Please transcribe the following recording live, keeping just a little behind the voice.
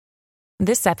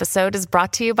This episode is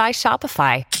brought to you by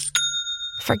Shopify.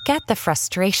 Forget the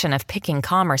frustration of picking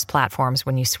commerce platforms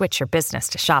when you switch your business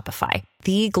to Shopify,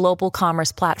 the global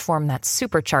commerce platform that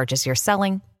supercharges your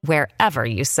selling wherever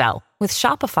you sell. With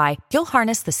Shopify, you'll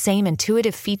harness the same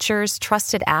intuitive features,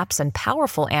 trusted apps, and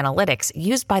powerful analytics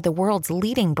used by the world's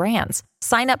leading brands.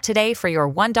 Sign up today for your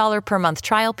 $1 per month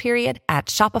trial period at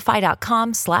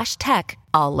shopify.com/tech,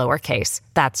 all lowercase.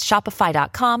 That's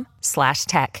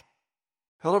shopify.com/tech.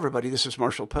 Hello, everybody. This is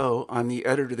Marshall Poe. I'm the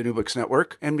editor of the New Books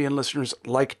Network. NBN listeners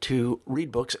like to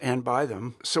read books and buy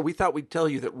them. So we thought we'd tell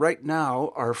you that right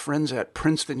now, our friends at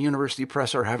Princeton University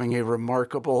Press are having a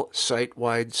remarkable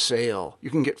site-wide sale. You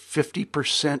can get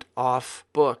 50% off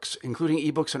books, including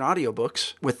ebooks and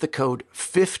audiobooks, with the code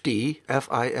 50,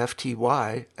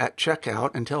 F-I-F-T-Y, at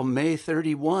checkout until May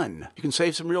 31. You can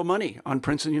save some real money on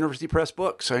Princeton University Press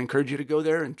books. I encourage you to go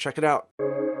there and check it out.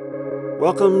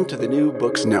 Welcome to the New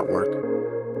Books Network.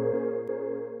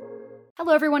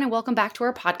 Hello, everyone, and welcome back to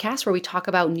our podcast where we talk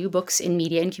about new books in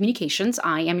media and communications.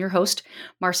 I am your host,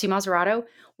 Marcy Mazzarato.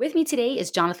 With me today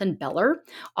is Jonathan Beller,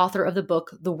 author of the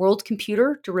book, The World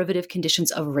Computer, Derivative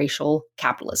Conditions of Racial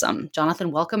Capitalism.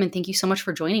 Jonathan, welcome, and thank you so much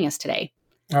for joining us today.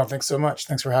 Oh, thanks so much.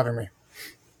 Thanks for having me.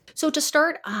 So to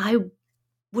start, I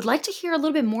would like to hear a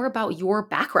little bit more about your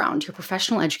background, your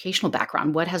professional educational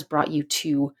background. What has brought you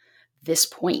to this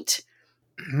point?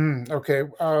 Okay.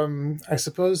 I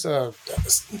suppose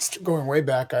going way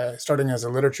back, starting as a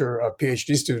literature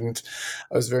PhD student,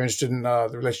 I was very interested in the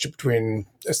relationship between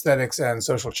aesthetics and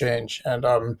social change. And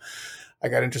I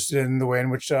got interested in the way in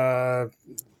which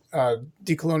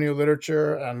decolonial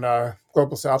literature and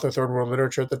global South or third world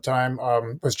literature at the time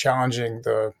was challenging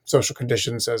the social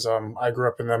conditions as I grew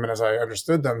up in them and as I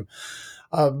understood them.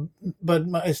 But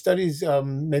my studies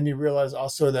made me realize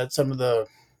also that some of the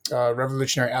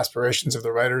revolutionary aspirations of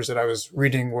the writers that I was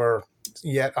reading were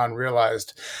yet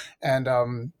unrealized. And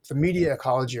the media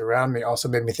ecology around me also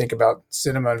made me think about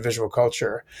cinema and visual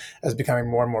culture as becoming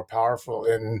more and more powerful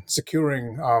in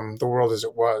securing the world as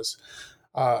it was.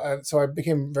 And so I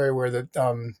became very aware that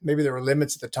maybe there were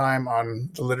limits at the time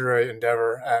on the literary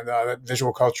endeavor and that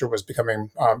visual culture was becoming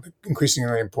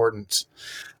increasingly important.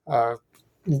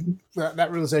 That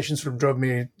realization sort of drove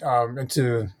me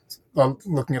into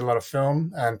looking at a lot of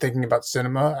film and thinking about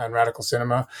cinema and radical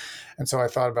cinema. And so I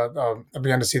thought about, I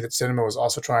began to see that cinema was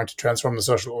also trying to transform the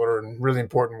social order in really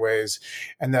important ways.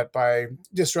 And that by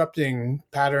disrupting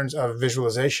patterns of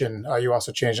visualization, you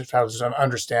also changed patterns of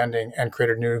understanding and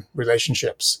created new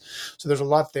relationships. So there's a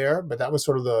lot there, but that was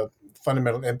sort of the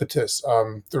fundamental impetus,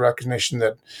 the recognition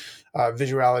that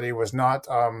visuality was not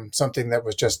something that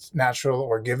was just natural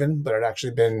or given, but had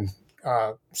actually been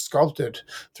sculpted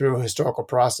through a historical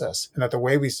process, and that the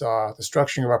way we saw the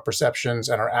structuring of our perceptions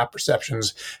and our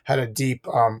apperceptions had a deep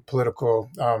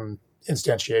political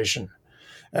instantiation.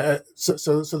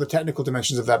 So the technical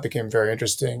dimensions of that became very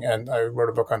interesting, and I wrote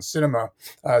a book on cinema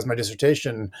as my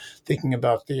dissertation, thinking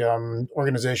about the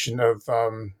organization of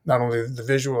not only the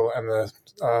visual and the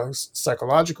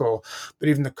psychological, but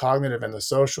even the cognitive and the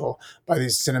social by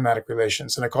these cinematic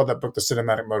relations. And I called that book The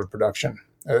Cinematic Mode of Production.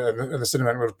 The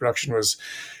cinematic mode of production was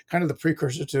kind of the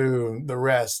precursor to the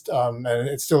rest, and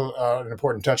it's still an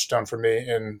important touchstone for me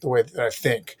in the way that I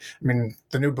think. I mean,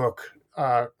 the new book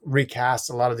recasts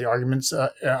a lot of the arguments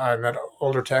on that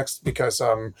older text because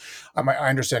I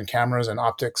understand cameras and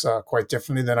optics quite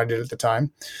differently than I did at the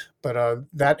time. But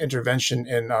that intervention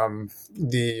in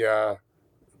the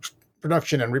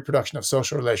production and reproduction of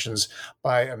social relations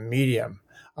by a medium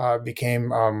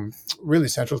became really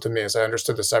central to me as I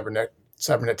understood the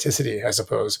cyberneticity, I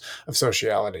suppose, of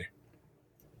sociality.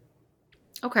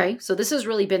 Okay, so this has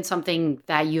really been something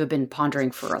that you have been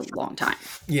pondering for a long time.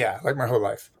 Yeah, like my whole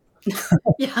life.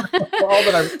 Yeah. all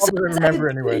that I remember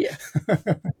anyway.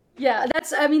 Yeah,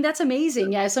 that's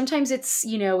amazing. Yeah, sometimes it's,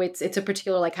 it's a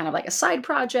particular kind of like a side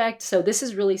project. So this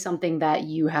is really something that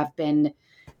you have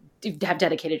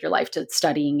dedicated your life to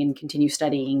studying and continue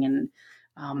studying. And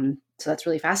so that's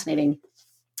really fascinating.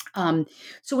 So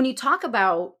when you talk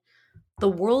about the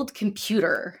world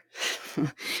computer,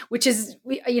 which is,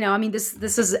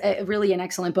 this is really an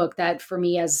excellent book that for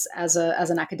me as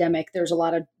an academic, there's a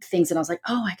lot of things and I was like,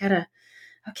 oh,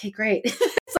 okay, great.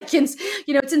 It's like,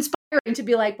 it's inspiring to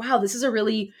be like, wow, this is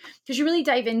because you really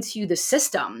dive into the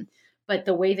system, but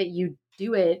the way that you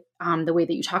do it, the way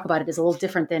that you talk about it is a little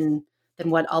different than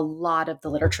what a lot of the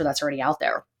literature that's already out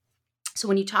there. So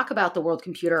when you talk about the world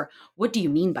computer, what do you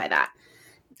mean by that?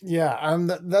 Yeah,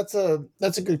 that's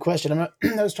a good question. I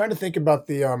was trying to think about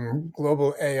the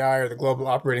global AI or the global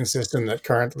operating system that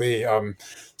currently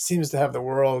seems to have the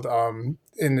world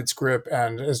in its grip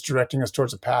and is directing us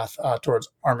towards a path towards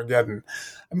Armageddon.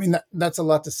 I mean, that's a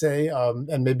lot to say,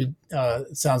 and maybe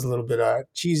it sounds a little bit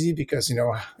cheesy because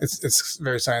it's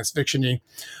very science fictiony.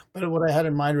 But what I had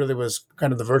in mind really was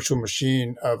kind of the virtual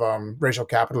machine of racial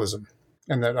capitalism,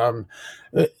 and that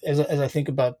as I think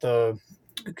about the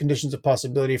conditions of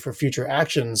possibility for future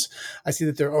actions, I see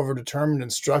that they're overdetermined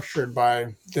and structured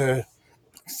by the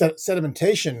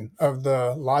sedimentation of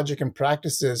the logic and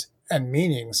practices and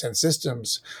meanings and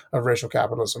systems of racial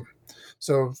capitalism.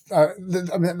 So, I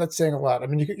mean, that's saying a lot. I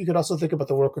mean, you could also think about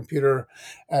the world computer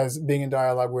as being in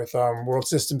dialogue with world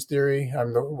systems theory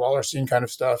and the Wallerstein kind of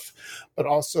stuff, but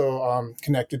also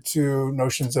connected to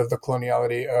notions of the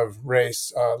coloniality of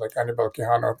race, like Anibal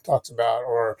Quijano talks about,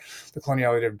 or the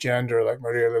coloniality of gender, like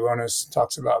Maria Lugones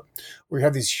talks about. We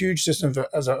have these huge systems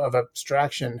of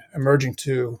abstraction emerging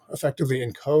to effectively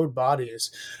encode bodies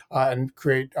and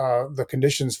create the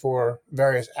conditions for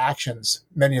various actions,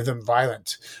 many of them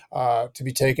violent, to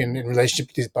be taken in relationship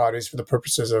to these bodies for the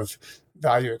purposes of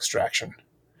value extraction.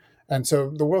 And so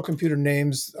the world computer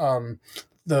names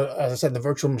as I said, the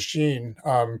virtual machine,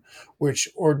 which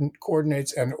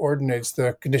coordinates and ordinates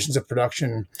the conditions of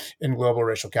production in global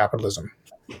racial capitalism.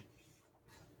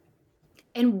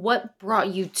 And what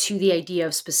brought you to the idea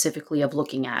of specifically of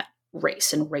looking at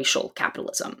race and racial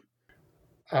capitalism?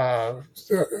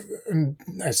 And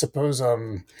I suppose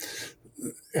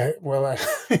well,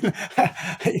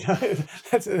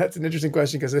 that's an interesting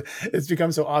question because it's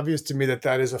become so obvious to me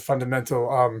that is a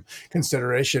fundamental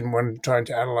consideration when trying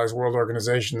to analyze world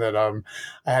organization that I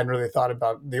hadn't really thought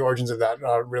about the origins of that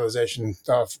realization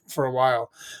for a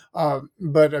while.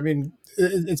 But I mean,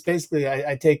 it's basically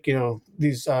I take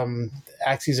these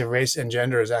axes of race and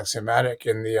gender as axiomatic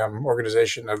in the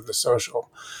organization of the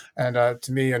social, and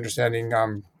to me, understanding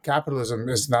capitalism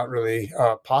is not really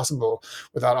possible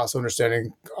without also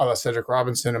understanding Cedric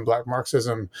Robinson and Black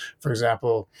Marxism, for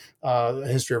example, the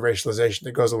history of racialization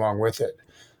that goes along with it.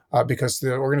 Because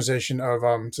the organization of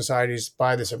societies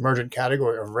by this emergent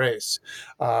category of race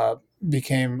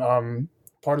became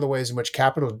part of the ways in which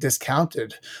capital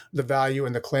discounted the value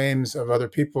and the claims of other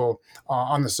people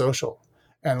on the social,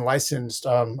 and licensed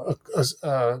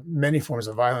many forms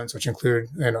of violence, which include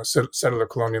settler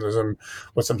colonialism,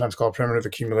 what's sometimes called primitive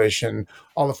accumulation,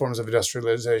 all the forms of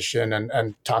industrialization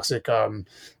and toxic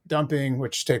dumping,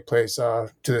 which take place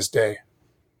to this day.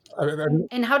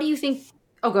 And how do you think?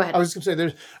 Oh, go ahead. I was going to say,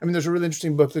 there's a really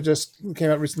interesting book that just came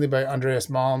out recently by Andreas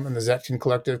Malm and the Zetkin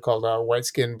Collective called White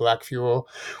Skin, Black Fuel,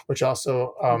 which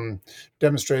also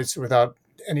demonstrates without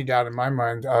any doubt in my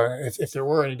mind, if there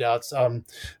were any doubts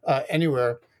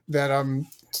anywhere, that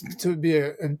to be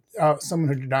someone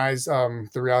who denies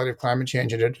the reality of climate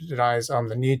change and denies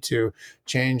the need to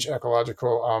change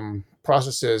ecological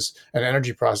processes and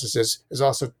energy processes is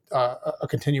also a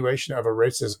continuation of a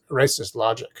racist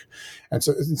logic. And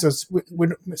so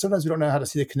sometimes we don't know how to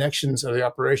see the connections or the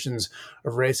operations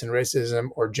of race and racism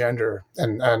or gender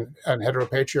and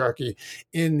heteropatriarchy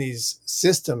in these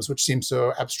systems, which seem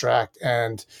so abstract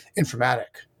and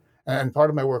informatic. And part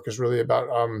of my work is really about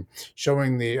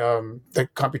showing that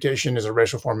computation is a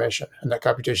racial formation and that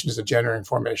computation is a gendering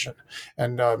formation,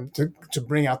 and to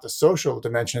bring out the social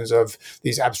dimensions of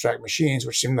these abstract machines,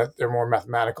 which seem that they're more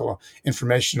mathematical,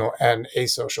 informational, and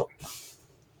asocial.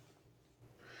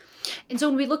 And so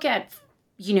when we look at,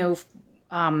 the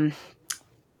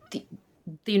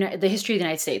history of the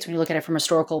United States, when you look at it from a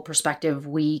historical perspective,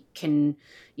 we can,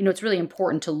 it's really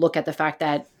important to look at the fact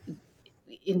that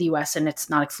in the U.S., and it's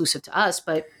not exclusive to us,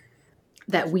 but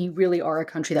that we really are a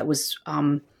country that was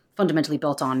fundamentally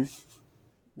built on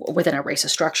within a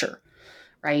racist structure,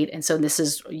 right? And so this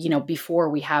is, before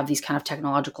we have these kind of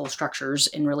technological structures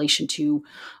in relation to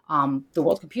the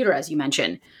world computer, as you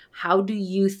mentioned. How do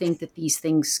you think that these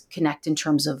things connect in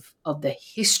terms of the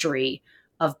history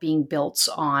of being built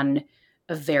on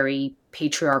a very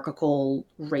patriarchal,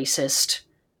 racist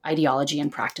ideology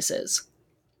and practices?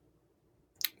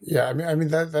 Yeah, I mean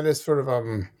that is sort of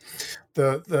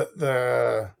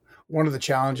the one of the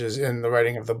challenges in the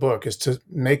writing of the book is to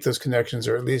make those connections,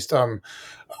 or at least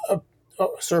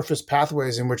surface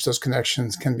pathways in which those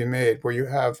connections can be made, where you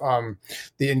have the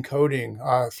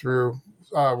encoding through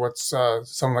what's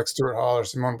someone like Stuart Hall or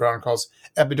Simone Brown calls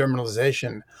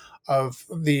epidermalization of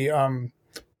the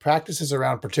practices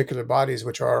around particular bodies,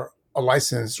 which are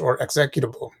licensed or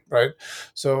executable, right?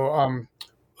 So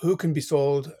who can be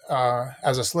sold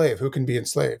as a slave? Who can be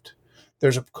enslaved?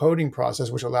 there's a coding process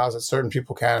which allows that certain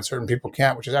people can and certain people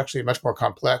can't, which is actually much more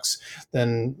complex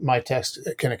than my text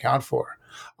can account for.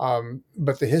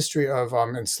 But the history of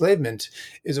enslavement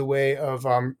is a way of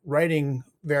writing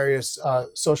various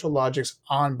social logics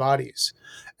on bodies.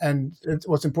 And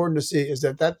what's important to see is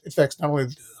that that affects not only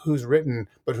who's written,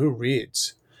 but who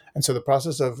reads. And so the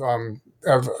process of the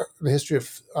history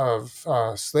of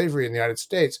slavery in the United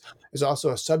States is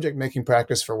also a subject-making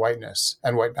practice for whiteness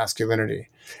and white masculinity.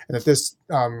 And that this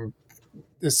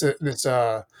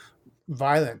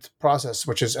violent process,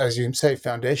 which is, as you say,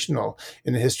 foundational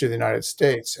in the history of the United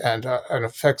States and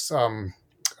affects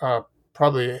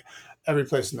probably every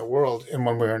place in the world in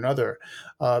one way or another,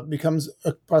 becomes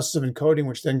a process of encoding,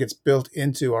 which then gets built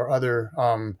into our other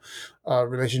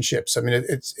relationships. I mean,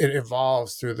 it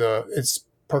evolves through its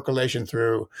percolation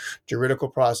through juridical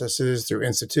processes, through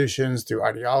institutions, through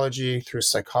ideology, through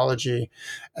psychology,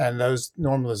 and those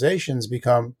normalizations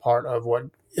become part of what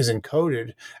is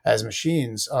encoded as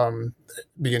machines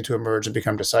begin to emerge and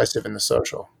become decisive in the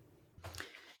social.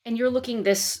 And you're looking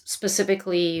this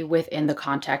specifically within the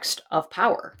context of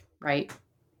power, right?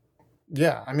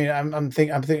 Yeah, I mean, I'm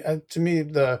thinking. To me,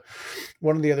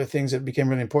 one of the other things that became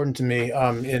really important to me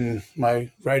in my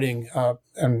writing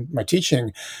and my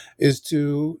teaching is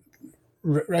to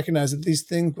recognize that these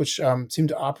things, which seem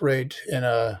to operate in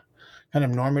a kind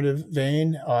of normative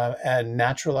vein and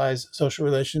naturalize social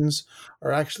relations,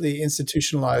 are actually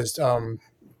institutionalized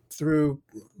through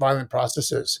violent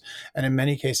processes, and in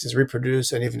many cases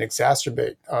reproduce and even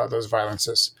exacerbate those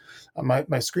violences.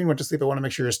 My screen went to sleep. I want to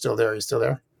make sure you're still there. Are you still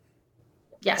there?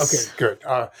 Yes. Okay, good.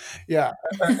 Yeah,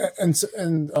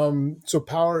 so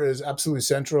power is absolutely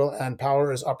central, and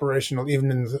power is operational even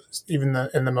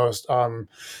in the most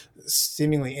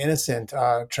seemingly innocent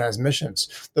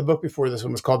transmissions. The book before this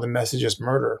one was called "The Message Is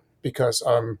Murder" because,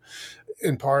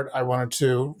 in part, I wanted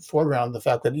to foreground the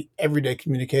fact that everyday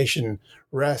communication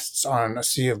rests on a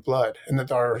sea of blood, and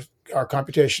that our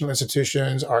computational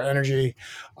institutions, our energy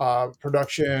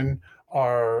production,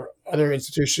 our other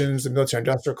institutions, the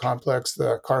military-industrial complex,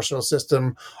 the carceral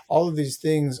system, all of these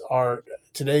things are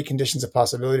today conditions of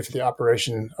possibility for the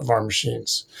operation of our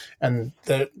machines. And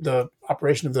the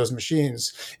operation of those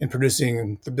machines in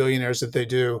producing the billionaires that they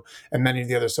do and many of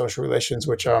the other social relations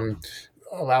which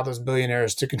allow those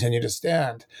billionaires to continue to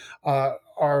stand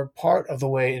are part of the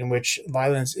way in which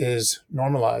violence is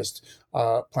normalized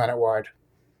planet-wide.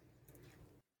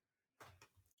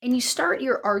 And you start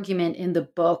your argument in the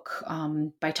book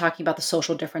by talking about the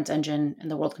social difference engine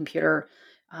and the world computer.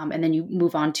 And then you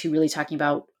move on to really talking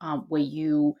about what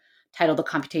you title the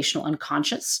computational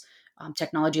unconscious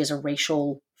technology as a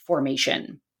racial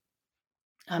formation.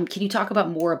 Can you talk about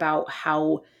more about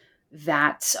how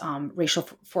that racial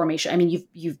formation, I mean,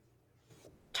 you've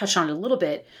touched on it a little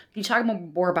bit. Can you talk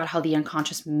more about how the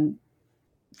unconscious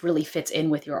really fits in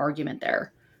with your argument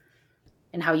there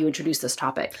and how you introduce this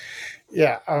topic?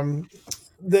 Yeah,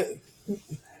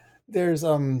 there's there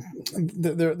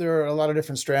are a lot of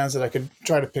different strands that I could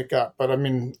try to pick up, but I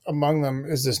mean, among them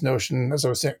is this notion, as I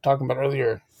was talking about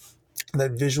earlier,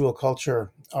 that visual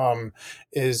culture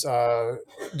is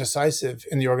decisive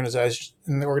in the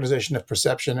organization of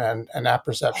perception and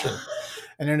apperception,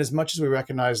 and in as much as we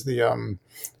recognize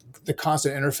the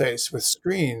constant interface with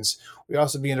screens, we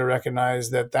also begin to recognize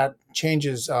that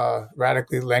changes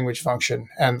radically language function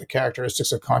and the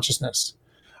characteristics of consciousness.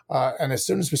 And as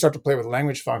soon as we start to play with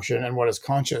language function and what is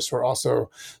conscious, we're also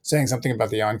saying something about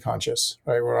the unconscious,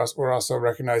 right? We're also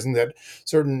recognizing that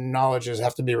certain knowledges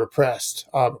have to be repressed,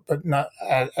 but not,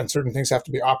 and certain things have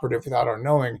to be operative without our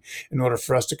knowing in order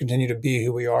for us to continue to be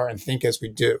who we are and think as we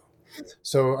do.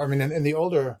 So, I mean, in the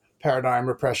older paradigm,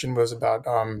 repression was about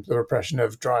the repression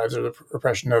of drives or the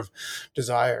repression of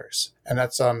desires, and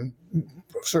that's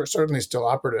certainly still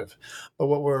operative. But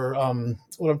what I'm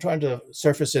trying to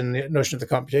surface in the notion of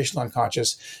the computational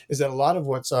unconscious is that a lot of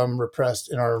what's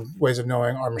repressed in our ways of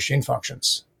knowing are machine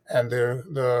functions and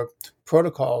the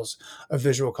protocols of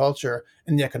visual culture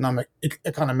and the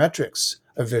econometrics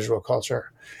of visual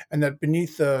culture, and that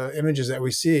beneath the images that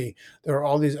we see, there are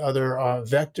all these other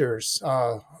vectors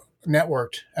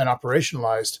networked and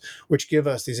operationalized, which give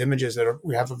us these images that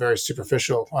we have a very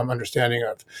superficial understanding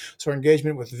of. So our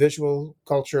engagement with visual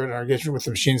culture and our engagement with the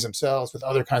machines themselves, with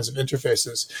other kinds of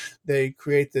interfaces, they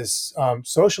create this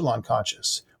social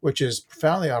unconscious, which is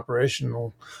profoundly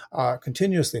operational,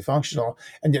 continuously functional,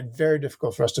 and yet very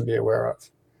difficult for us to be aware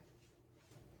of.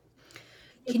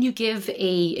 Can you give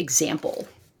a example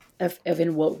of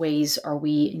in what ways are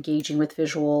we engaging with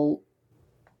visual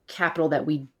capital that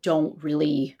we don't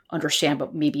really understand,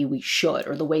 but maybe we should,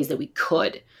 or the ways that we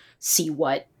could see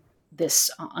what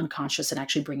this unconscious and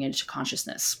actually bring it into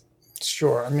consciousness?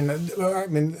 Sure.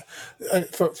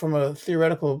 From a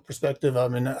theoretical perspective,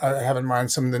 I have in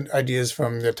mind some of the ideas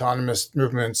from the autonomous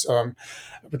movements,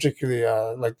 particularly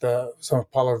like some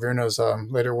of Paulo Virno's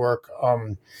later work,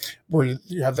 where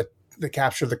you have the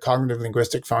capture of the cognitive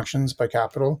linguistic functions by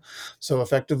capital. So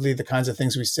effectively, the kinds of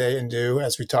things we say and do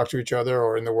as we talk to each other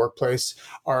or in the workplace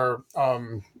are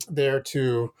there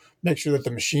to make sure that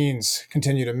the machines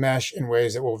continue to mesh in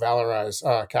ways that will valorize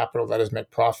capital, that is,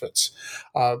 make profits.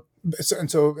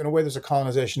 So in a way, there's a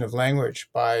colonization of language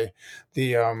by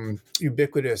the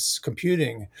ubiquitous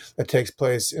computing that takes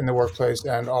place in the workplace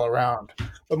and all around.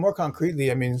 But more concretely,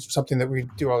 something that we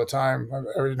do all the time,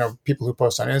 people who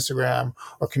post on Instagram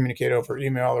or communicate over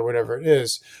email or whatever it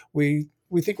is, we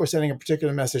think we're sending a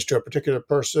particular message to a particular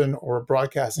person or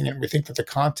broadcasting it. And we think that the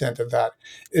content of that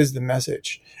is the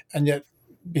message. And yet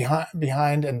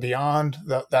behind and beyond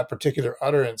that particular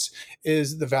utterance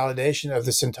is the validation of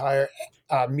this entire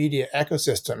media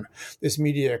ecosystem, this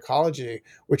media ecology,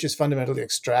 which is fundamentally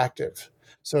extractive.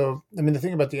 So, the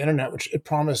thing about the internet, which it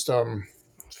promised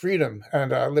freedom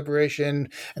and liberation,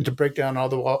 and to break down all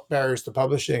the barriers to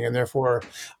publishing, and therefore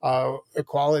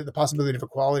equality, the possibility of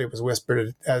equality was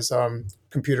whispered as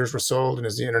computers were sold and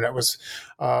as the internet was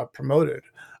promoted.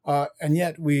 And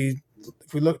yet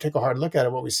if we take a hard look at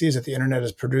it, what we see is that the internet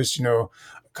has produced,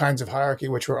 kinds of hierarchy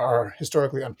which are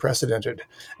historically unprecedented.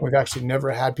 And we've actually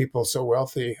never had people so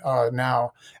wealthy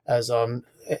now as in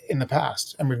the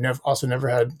past, and we've also never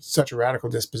had such a radical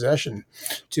dispossession.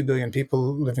 2 billion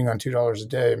people living on $2 a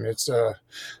day. It's a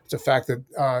fact that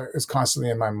is constantly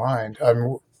in my mind.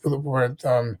 Where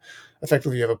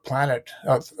effectively you have a planet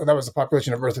that was the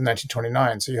population of Earth in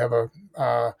 1929. So you have an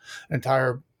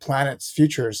entire planet's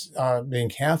futures being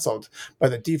canceled by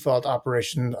the default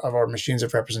operation of our machines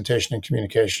of representation and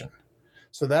communication.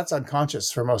 So that's unconscious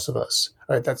for most of us,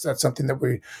 right? That's something that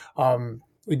we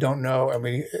don't know, and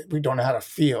we don't know how to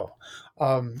feel.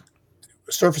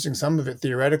 Surfacing some of it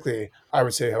theoretically, I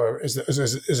would say, however,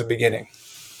 is a beginning.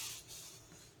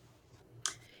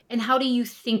 And how do you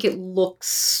think it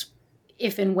looks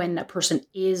if and when a person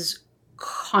is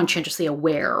conscientiously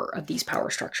aware of these power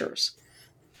structures?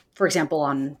 For example,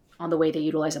 on the way they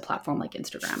utilize a platform like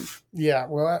Instagram. Yeah,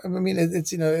 well,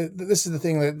 it's this is the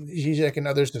thing that Zizek and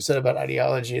others have said about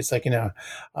ideology. It's like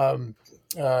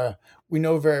we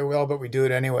know very well, but we do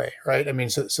it anyway, right?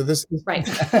 So this right,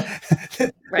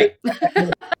 right.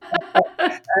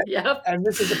 Yep. And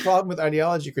this is the problem with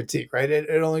ideology critique, right?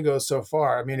 It only goes so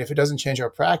far. If it doesn't change our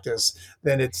practice,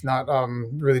 then it's not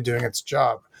really doing its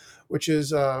job, which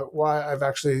is why I've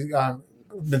actually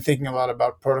been thinking a lot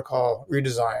about protocol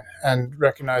redesign and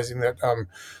recognizing that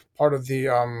part of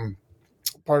the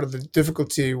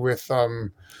difficulty with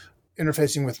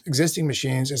interfacing with existing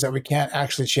machines is that we can't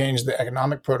actually change the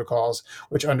economic protocols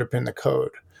which underpin the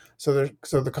code. So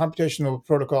the computational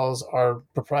protocols are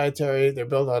proprietary. They're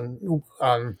built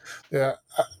on the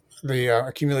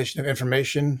accumulation of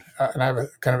information, and I have a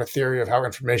kind of a theory of how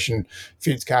information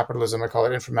feeds capitalism. I call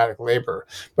it informatic labor.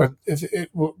 But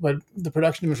but the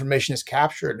production of information is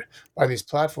captured by these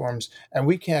platforms, and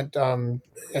we can't,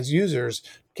 as users,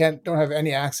 don't have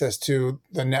any access to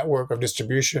the network of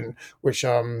distribution, which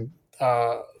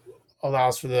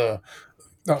allows for the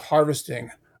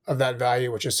harvesting of that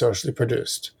value which is socially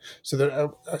produced. So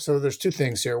there's two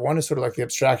things here. One is sort of like the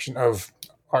abstraction of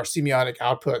our semiotic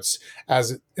outputs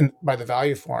by the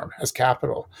value form as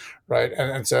capital, right?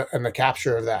 And the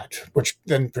capture of that, which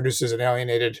then produces an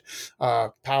alienated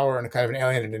power and a kind of an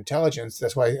alienated intelligence.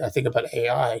 That's why I think about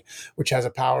AI, which has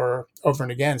a power over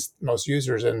and against most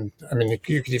users. And you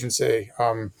could even say,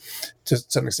 to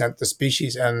some extent, the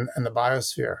species and the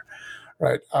biosphere.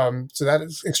 Right. So that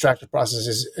extractive process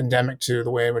is endemic to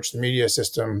the way in which the media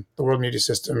system, the world media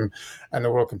system, and the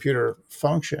world computer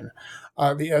function.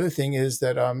 The other thing is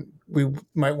that we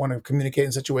might want to communicate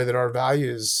in such a way that our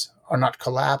values are not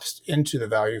collapsed into the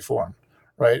value form.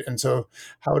 Right. And so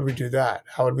how would we do that?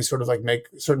 How would we sort of like make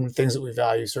certain things that we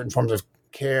value, certain forms of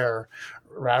care,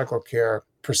 radical care,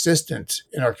 persistent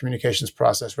in our communications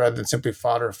process rather than simply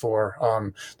fodder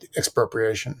for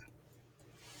expropriation?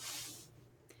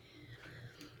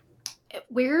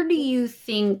 Where do you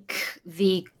think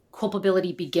the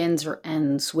culpability begins or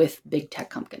ends with big tech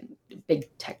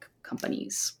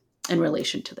companies in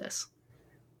relation to this?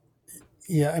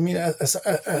 Yeah,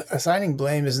 assigning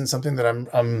blame isn't something that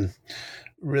I'm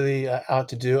really out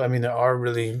to do. There are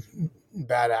really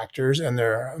bad actors, and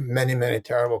there are many, many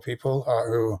terrible people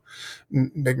who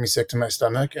make me sick to my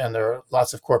stomach. And there are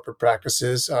lots of corporate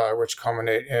practices which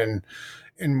culminate in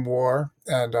war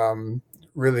and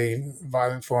really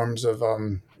violent forms of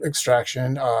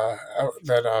extraction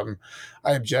that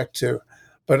I object to.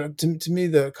 But to me,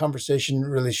 the conversation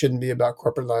really shouldn't be about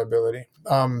corporate liability.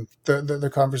 I mean,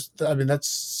 that's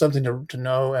something to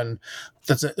know, and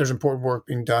there's important work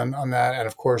being done on that. And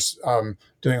of course,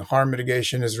 doing harm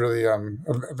mitigation is really a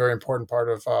very important part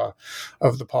of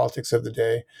the politics of the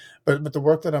day. But the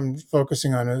work that I'm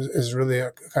focusing on is really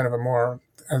a kind of a more,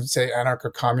 I would say,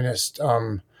 anarcho-communist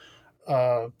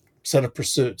set of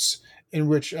pursuits in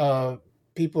which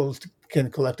people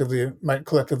might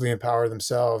collectively empower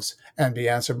themselves and be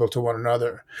answerable to one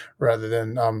another, rather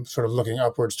than sort of looking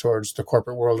upwards towards the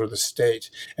corporate world or the state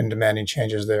and demanding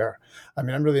changes there. I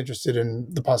mean, I'm really interested in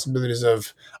the possibilities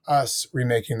of us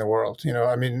remaking the world.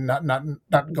 I mean,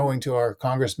 not going to our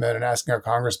congressmen and asking our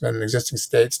congressmen in existing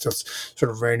states to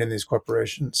sort of rein in these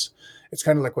corporations. It's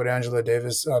kind of like what Angela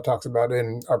Davis talks about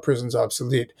in Are Prisons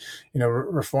Obsolete?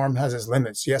 Reform has its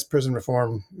limits. Yes, prison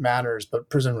reform matters, but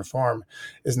prison reform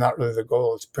is not really the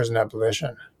goal. It's prison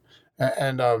abolition.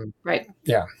 And right.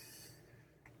 Yeah.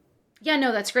 Yeah,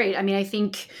 no, that's great. I mean, I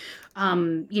think,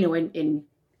 in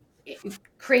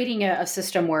creating a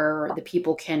system where the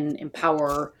people can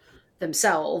empower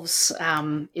themselves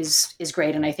is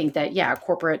great. And I think that,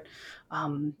 corporate,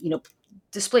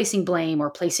 displacing blame or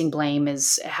placing blame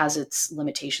has its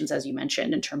limitations, as you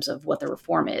mentioned, in terms of what the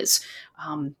reform is.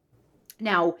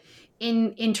 Now,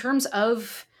 in terms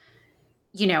of,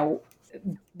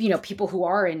 people who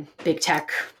are in big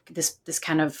tech, this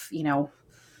kind of,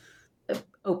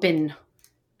 open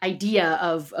idea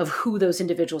of who those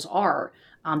individuals are,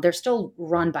 they're still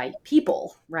run by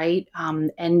people, right?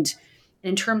 And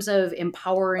in terms of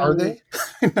empowering, are they?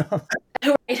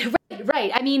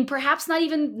 Right. I mean, perhaps not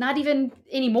even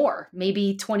anymore.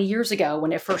 Maybe 20 years ago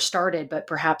when it first started, but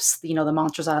perhaps the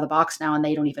monster's out of the box now and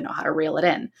they don't even know how to reel it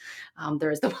in. There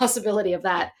is the possibility of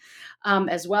that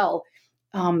as well.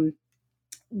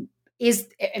 Is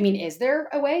there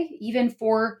a way, even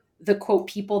for the quote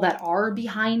people that are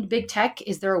behind big tech,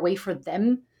 is there a way for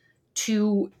them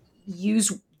to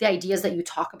use the ideas that you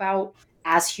talk about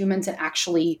as humans and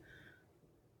actually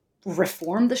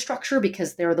reform the structure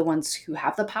because they're the ones who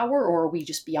have the power, or are we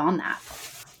just beyond that?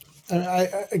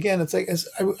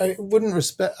 I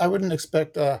wouldn't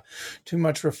expect too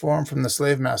much reform from the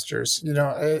slave masters.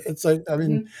 It's like, I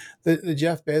mean, the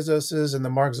Jeff Bezoses and the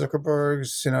Mark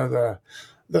Zuckerbergs,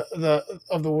 the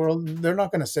of the world, they're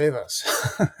not going to save us.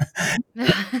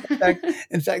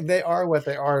 in fact, they are what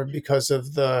they are because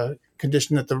of the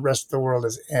condition that the rest of the world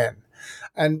is in,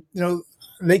 and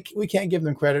we can't give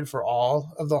them credit for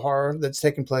all of the horror that's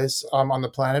taken place on the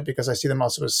planet, because I see them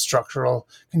also as structural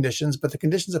conditions. But the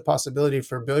conditions of possibility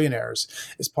for billionaires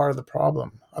is part of the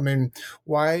problem. I mean,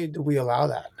 why do we allow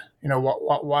that?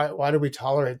 Why do we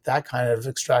tolerate that kind of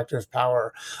extractive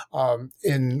power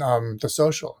in the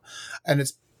social? And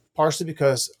it's partially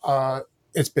because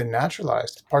it's been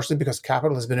naturalized, partially because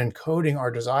capital has been encoding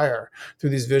our desire through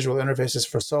these visual interfaces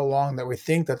for so long that we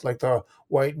think that, like, the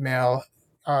white male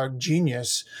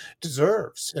genius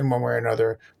deserves, in one way or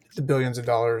another, the billions of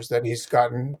dollars that he's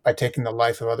gotten by taking the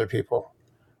life of other people,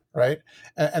 right?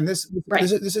 And this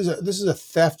is a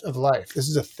theft of life. This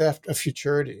is a theft of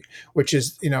futurity, which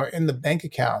is in the bank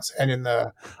accounts and in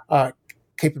the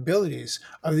capabilities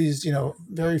of these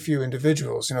very few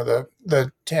individuals.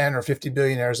 The 10 or 50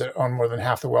 billionaires that own more than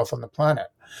half the wealth on the planet.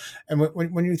 And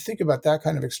when you think about that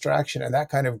kind of extraction and that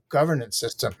kind of governance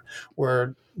system,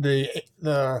 where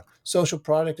the social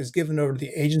product is given over to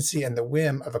the agency and the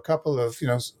whim of a couple of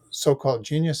so-called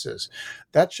geniuses,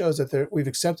 that shows that we've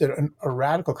accepted a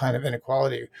radical kind of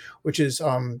inequality, which is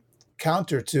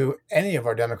counter to any of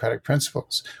our democratic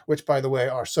principles, which, by the way,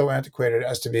 are so antiquated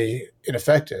as to be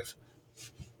ineffective.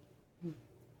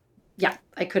 Yeah,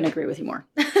 I couldn't agree with you more.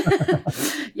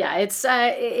 Yeah,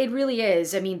 it really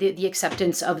is. I mean, the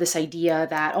acceptance of this idea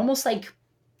that almost like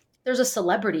there's a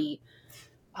celebrity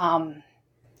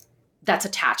that's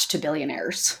attached to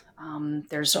billionaires.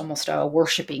 There's almost a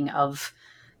worshiping of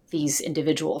these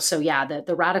individuals. So yeah,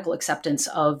 the radical acceptance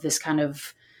of this kind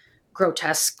of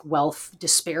grotesque wealth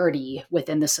disparity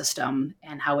within the system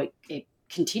and how it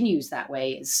continues that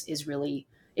way is really,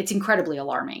 it's incredibly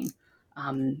alarming.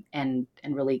 And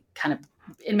really kind of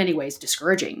in many ways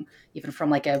discouraging, even from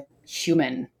like a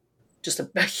human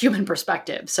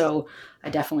perspective. So I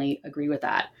definitely agree with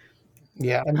that.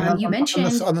 Yeah, I mean, you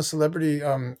mentioned on the celebrity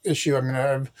issue. I mean,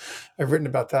 I've written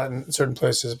about that in certain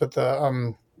places, but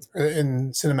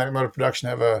in cinematic motor production,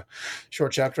 I have a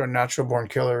short chapter on natural born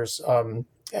killers, and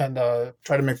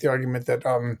try to make the argument that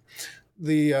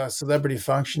the celebrity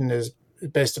function is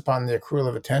based upon the accrual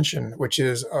of attention, which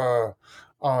is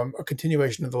a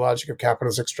continuation of the logic of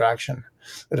capitalist extraction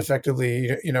that effectively,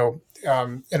 in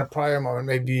a prior moment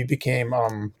maybe became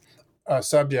a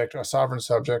subject, a sovereign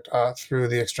subject, through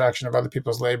the extraction of other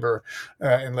people's labor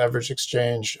in leverage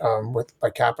exchange by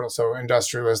capital. So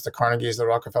industrialists, the Carnegies, the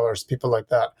Rockefellers, people like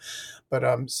that.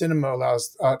 But cinema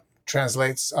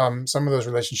translates some of those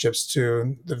relationships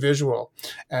to the visual,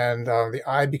 and the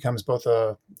eye becomes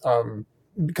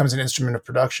becomes an instrument of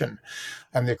production,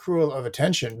 and the accrual of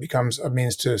attention becomes a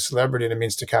means to celebrity and a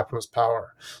means to capitalist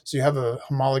power. So you have a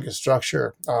homologous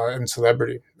structure in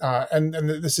celebrity, and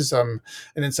this is an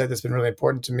insight that's been really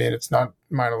important to me, and it's not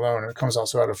mine alone. It comes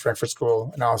also out of Frankfurt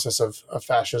School analysis of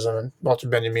fascism and Walter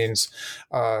Benjamin's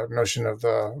notion of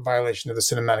the violation of the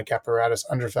cinematic apparatus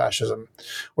under fascism,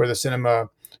 where the cinema,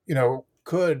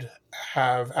 could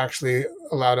have actually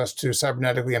allowed us to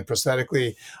cybernetically and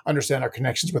prosthetically understand our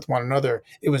connections with one another.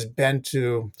 It was bent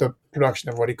to the production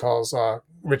of what he calls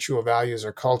ritual values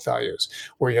or cult values,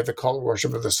 where you have the cult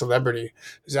worship of the celebrity,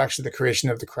 who's actually the creation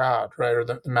of the crowd, right, or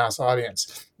the mass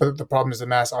audience. But the problem is the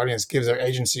mass audience gives their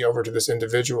agency over to this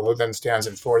individual who then stands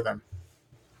in for them.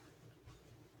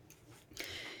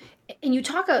 And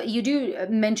you do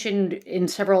mention in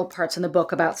several parts in the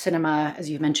book about cinema,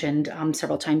 as you've mentioned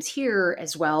several times here,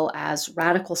 as well as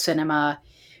radical cinema.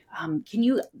 Can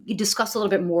you discuss a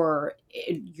little bit more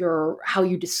how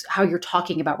you're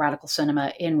talking about radical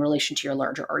cinema in relation to your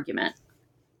larger argument?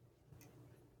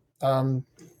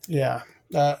 Yeah.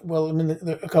 Well, I mean,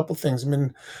 there are a couple of things. I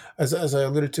mean, as I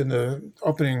alluded to in the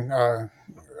opening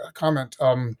comment,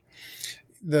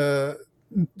 the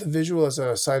visual as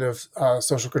a site of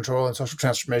social control and social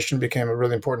transformation became a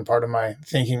really important part of my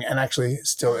thinking, and actually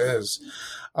still is.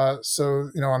 So,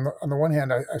 on the one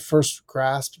hand, I first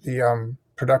grasped the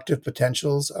productive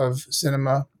potentials of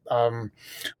cinema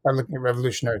by looking at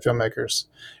revolutionary filmmakers.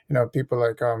 People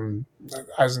like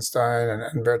Eisenstein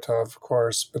and Bertov, of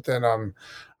course, but then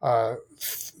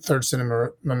third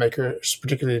cinema makers,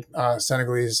 particularly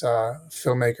Senegalese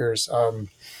filmmakers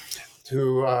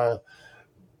who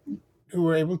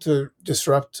were able to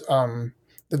disrupt the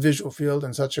visual field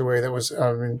in such a way that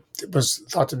was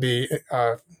thought to be,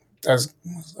 as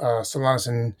Solanas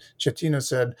and Chetino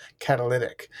said,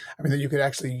 catalytic. I mean, that you could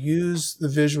actually use the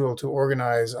visual to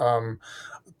organize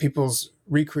people's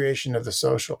recreation of the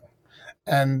social.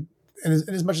 And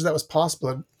as much as that was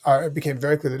possible, it became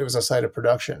very clear that it was a site of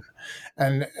production,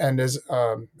 and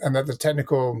that the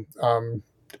technical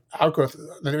outgrowth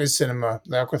that is cinema,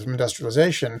 the outgrowth of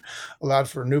industrialization, allowed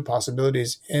for new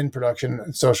possibilities in production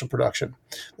and social production.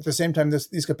 At the same time,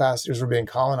 these capacities were being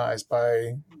colonized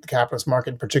by the capitalist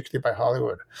market, particularly by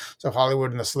Hollywood. So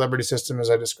Hollywood and the celebrity system, as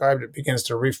I described it, begins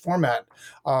to reformat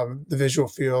the visual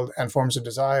field and forms of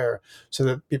desire so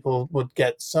that people would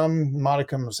get some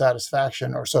modicum of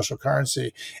satisfaction or social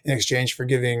currency in exchange for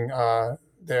giving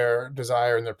their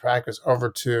desire and their practice over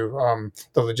to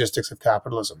the logistics of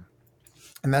capitalism.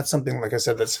 And that's something, like I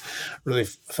said, that's really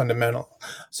fundamental.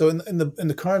 So in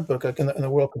the current book, like in the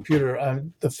World Computer,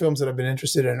 the films that I've been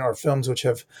interested in are films which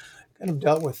have kind of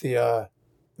dealt with the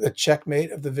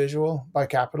checkmate of the visual by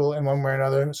capital in one way or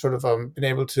another, sort of been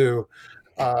able to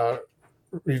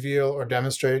reveal or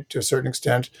demonstrate to a certain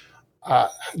extent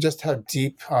just how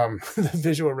deep the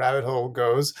visual rabbit hole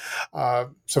goes.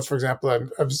 So, for example,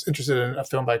 I was interested in a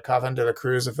film by Cavan de la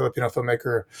Cruz, a Filipino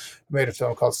filmmaker who made a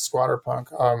film called Squatter Punk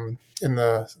in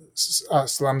the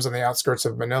slums on the outskirts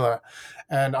of Manila.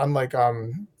 And unlike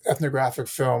ethnographic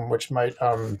film, which might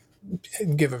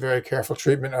give a very careful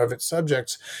treatment of its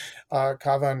subjects,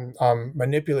 Cavan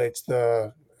manipulates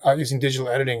using digital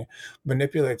editing,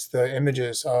 manipulates the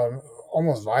images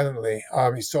almost violently.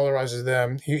 He solarizes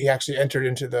them. He actually entered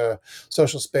into the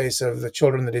social space of the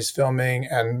children that he's filming,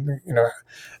 and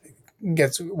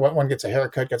one gets a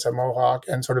haircut, gets a mohawk,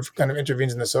 and sort of kind of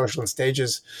intervenes in the social and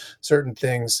stages certain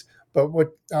things. But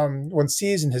what one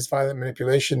sees in his violent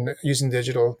manipulation using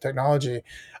digital technology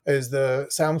is the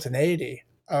simultaneity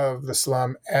of the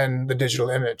slum and the digital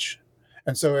image.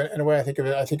 And so, in a way, I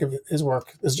think of his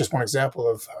work as just one example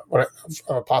of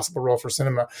a possible role for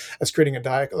cinema, as creating a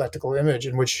dialectical image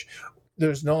in which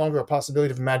there's no longer a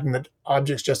possibility of imagining that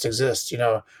objects just exist,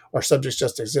 or subjects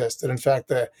just exist. That in fact,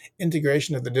 the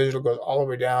integration of the digital goes all the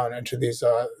way down into these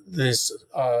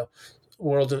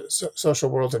social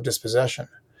worlds of dispossession,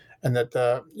 and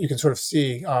that you can sort of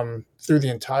see through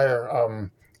the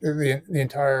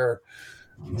entire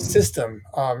system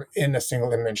in a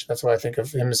single image. That's why I think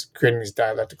of him as creating these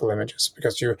dialectical images,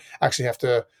 because you actually have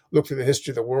to look through the history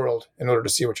of the world in order to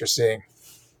see what you're seeing.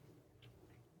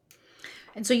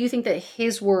 And so you think that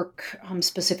his work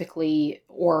specifically,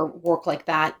 or work like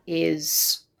that,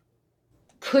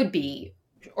 could be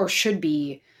or should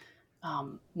be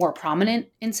more prominent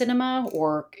in cinema,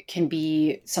 or can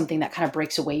be something that kind of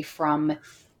breaks away from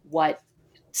what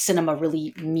cinema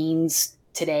really means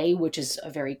today, which is a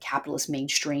very capitalist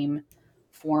mainstream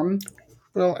form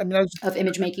Well, I mean, of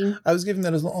image making? I was giving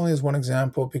that as only as one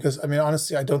example because, I mean,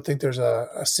 honestly, I don't think there's a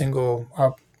single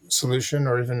solution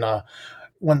or even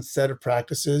one set of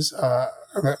practices. I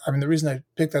mean, the reason I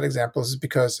picked that example is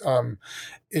because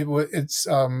it's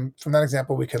from that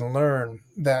example we can learn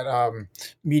that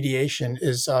mediation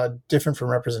is different from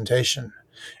representation.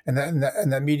 And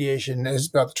that mediation is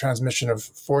about the transmission of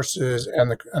forces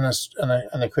and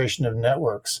the creation of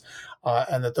networks,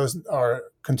 and that those are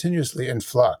continuously in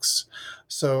flux.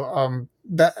 So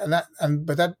but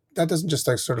that doesn't just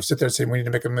like sort of sit there and say we need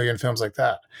to make a million films like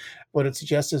that. What it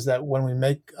suggests is that when we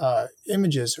make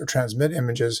images or transmit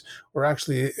images, we're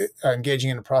actually engaging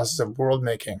in a process of world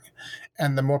making,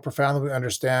 and the more profoundly we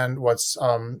understand what's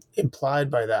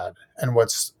implied by that and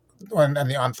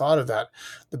the unthought of that,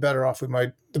 the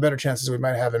better chances we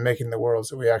might have in making the worlds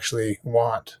that we actually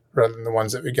want, rather than the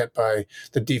ones that we get by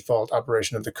the default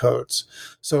operation of the codes.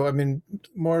 So, I mean,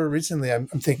 more recently, I'm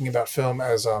thinking about film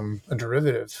as a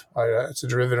derivative. It's a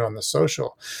derivative on the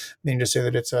social, meaning to say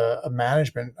that it's a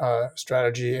management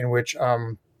strategy in which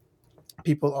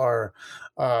people are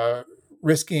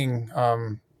risking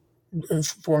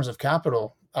forms of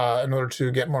capital in order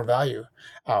to get more value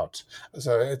out.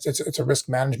 So it's a risk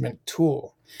management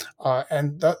tool.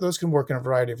 And those can work in a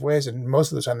variety of ways. And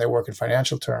most of the time they work in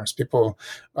financial terms. People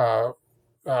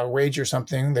wager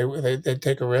something. They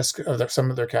take a risk of some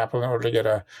of their capital in order to get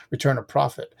a return of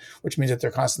profit, which means that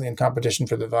they're constantly in competition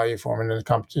for the value form. And in the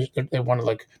competition, they want to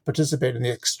like participate in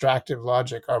the extractive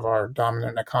logic of our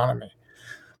dominant economy.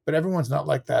 But everyone's not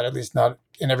like that, at least not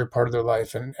in every part of their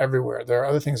life and everywhere. There are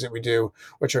other things that we do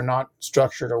which are not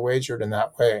structured or wagered in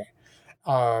that way.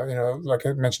 Like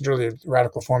I mentioned earlier,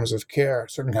 radical forms of care,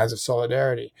 certain kinds of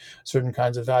solidarity, certain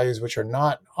kinds of values which are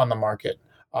not on the market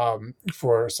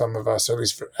for some of us, or at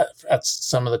least at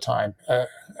some of the time.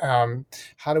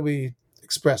 How do we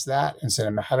express that in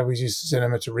cinema? How do we use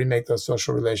cinema to remake those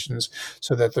social relations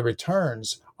so that the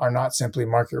returns are not simply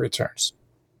market returns?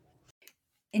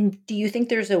 And do you think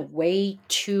there's a way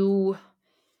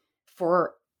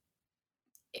for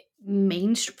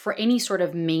for any sort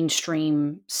of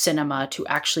mainstream cinema to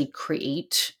actually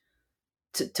create,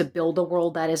 to build a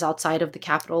world that is outside of the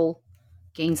capital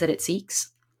gains that it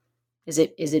seeks? Is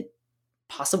it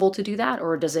possible to do that,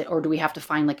 or do we have to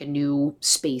find like a new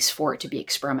space for it to be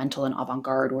experimental and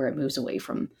avant-garde, where it moves away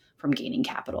from gaining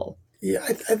capital? Yeah,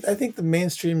 I think the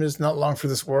mainstream is not long for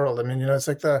this world. I mean, it's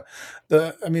like I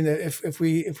mean, if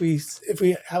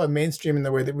we have a mainstream in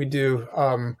the way that we do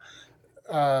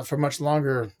for much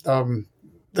longer,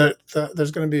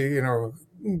 there's going to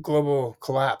be global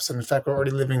collapse, and in fact, we're already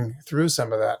living through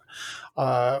some of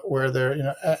that, where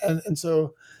and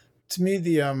so to me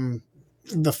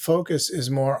the focus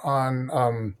is more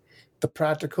on the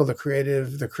practical, the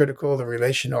creative, the critical, the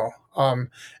relational,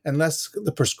 and less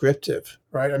the prescriptive,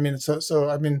 right? I mean, so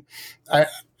I mean, I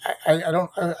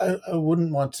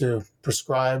wouldn't want to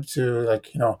prescribe to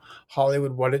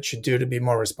Hollywood what it should do to be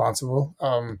more responsible,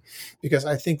 because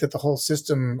I think that the whole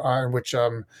system in which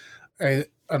an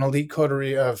elite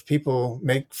coterie of people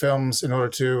make films in order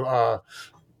to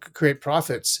create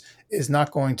profits is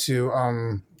not going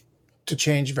to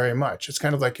change very much. It's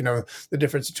kind of like the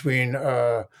difference between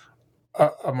a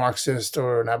Marxist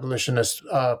or an abolitionist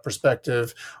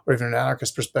perspective, or even an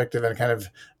anarchist perspective, and a kind of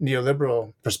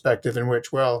neoliberal perspective in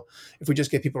which, well, if we just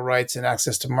give people rights and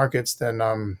access to markets, then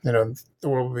the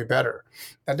world will be better.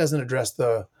 That doesn't address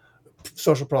the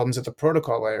social problems at the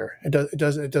protocol layer. It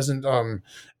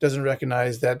doesn't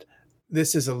recognize that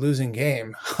this is a losing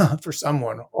game for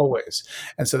someone always.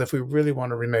 And so if we really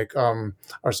want to remake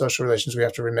our social relations, we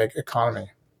have to remake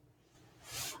economy.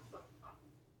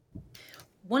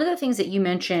 One of the things that you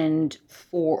mentioned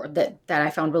that I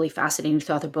found really fascinating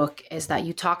throughout the book is that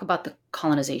you talk about the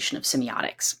colonization of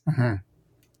semiotics.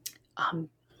 Mm-hmm.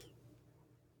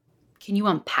 Can you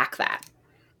unpack that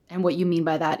and what you mean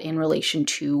by that in relation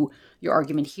to your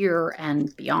argument here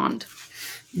and beyond?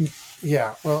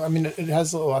 Yeah, well, I mean, it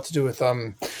has a lot to do with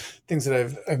things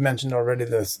that I've mentioned already.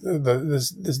 This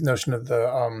notion of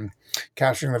the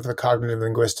capturing of the cognitive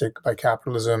linguistic by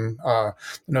capitalism, the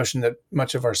notion that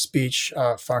much of our speech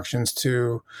functions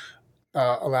to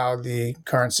allow the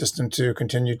current system to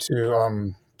continue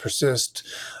to persist.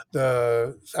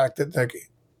 The fact that,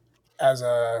 like, as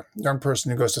a young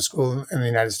person who goes to school in the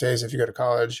United States, if you go to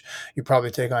college, you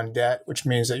probably take on debt, which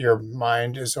means that your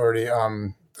mind is already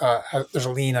there's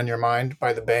a lien on your mind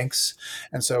by the banks.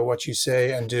 And so what you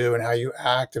say and do and how you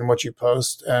act and what you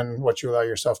post and what you allow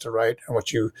yourself to write and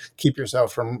what you keep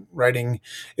yourself from writing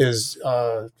is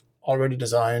already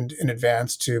designed in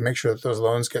advance to make sure that those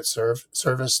loans get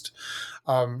serviced.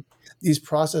 These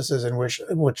processes in which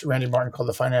Randy Martin called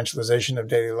the financialization of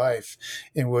daily life,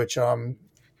 in which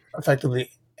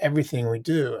effectively everything we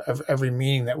do, every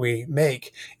meaning that we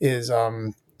make is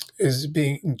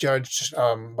being judged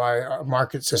by a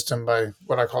market system, by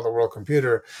what I call the world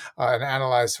computer, and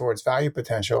analyzed for its value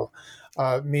potential,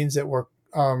 means that we're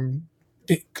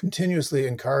continuously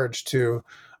encouraged to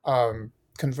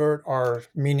convert our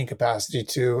meaning capacity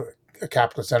to a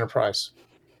capitalist enterprise.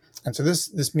 And so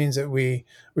this means that we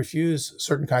refuse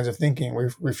certain kinds of thinking, we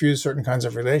refuse certain kinds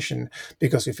of relation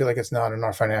because we feel like it's not in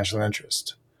our financial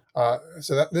interest.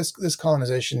 So that this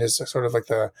colonization is sort of like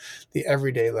the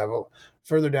everyday level.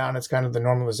 Further down, it's kind of the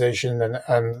normalization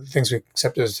and things we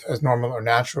accept as normal or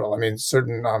natural. I mean,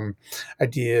 certain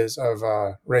ideas of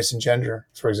race and gender,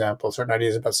 for example, certain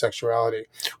ideas about sexuality,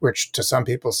 which to some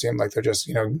people seem like they're just,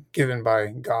 given by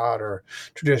God or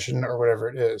tradition or whatever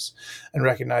it is. And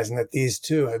recognizing that these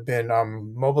two have been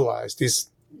mobilized,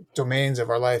 these domains of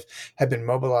our life have been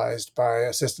mobilized by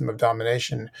a system of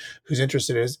domination whose interest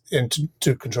it is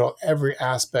to control every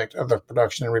aspect of the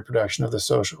production and reproduction of the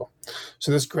social. So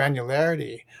this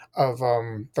granularity of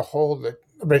the hold that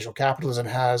racial capitalism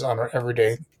has on our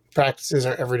everyday practices,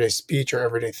 our everyday speech, our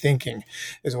everyday thinking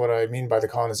is what I mean by the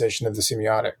colonization of the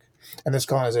semiotic. And this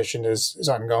colonization is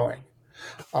ongoing.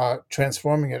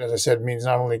 Transforming it, as I said, means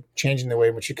not only changing the way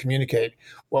in which we communicate,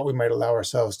 what we might allow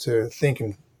ourselves to think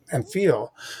and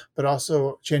feel, but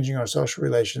also changing our social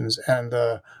relations and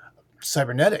the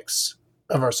cybernetics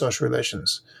of our social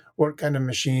relations. What kind of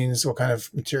machines, what kind of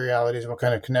materialities, what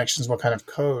kind of connections, what kind of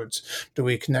codes do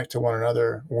we connect to one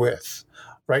another with?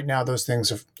 Right now, those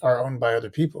things are owned by other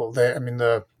people.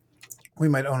 We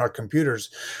might own our computers,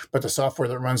 but the software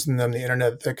that runs in them, the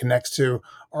internet that connects to,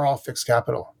 are all fixed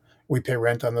capital. We pay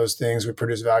rent on those things. We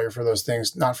produce value for those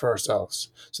things, not for ourselves.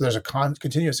 So there's a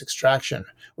continuous extraction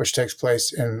which takes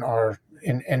place in all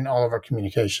of our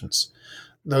communications.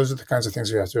 Those are the kinds of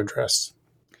things we have to address.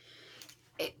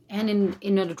 And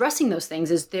in addressing those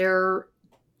things, is there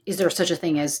such a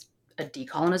thing as a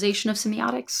decolonization of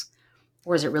semiotics,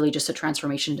 or is it really just a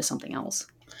transformation into something else?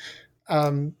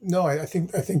 No, I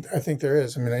think there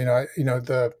is. I mean,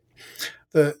 the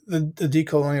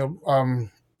decolonial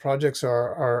projects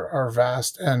are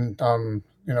vast, and I'm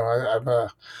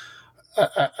a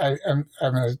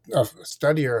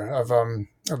studier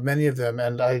of many of them,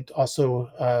 and I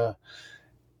also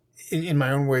in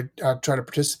my own way try to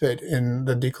participate in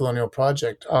the decolonial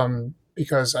project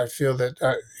because I feel that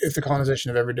if the colonization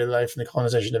of everyday life and the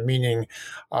colonization of meaning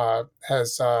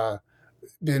has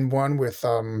been one with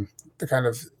the kind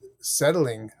of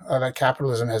settling that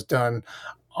capitalism has done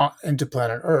into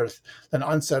planet Earth, then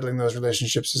unsettling those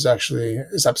relationships is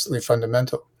absolutely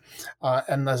fundamental.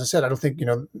 And as I said, I don't think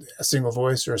a single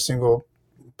voice or a single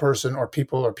person or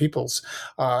people or peoples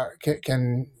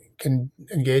can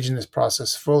engage in this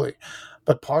process fully.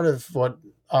 But part of what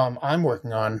I'm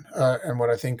working on and what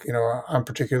I think I'm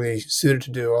particularly suited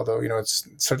to do, although it's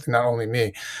certainly not only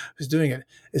me who's doing it,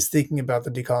 is thinking about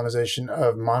the decolonization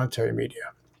of monetary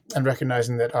media. And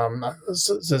recognizing that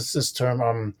this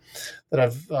term that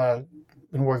I've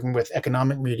been working with,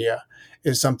 economic media,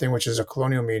 is something which is a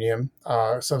colonial medium,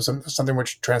 something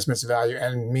which transmits value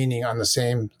and meaning on the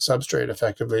same substrate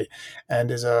effectively, and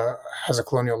has a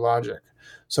colonial logic.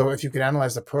 So if you could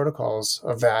analyze the protocols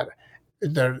of that,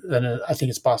 then I think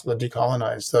it's possible to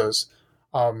decolonize those,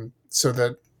 so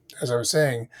that, as I was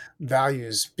saying,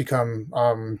 values can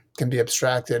be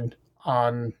abstracted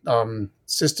on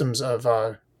systems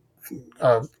of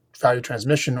value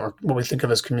transmission, or what we think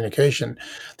of as communication,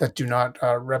 that do not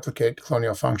replicate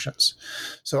colonial functions.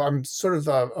 So I'm sort of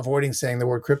avoiding saying the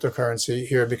word cryptocurrency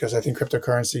here because I think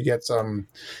cryptocurrency gets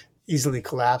easily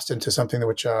collapsed into something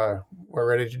which we're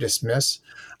ready to dismiss.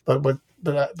 But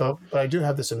I do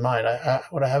have this in mind.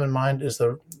 What I have in mind is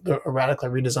the radical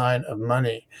redesign of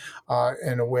money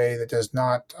in a way that does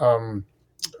not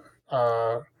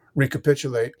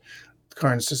recapitulate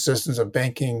current systems of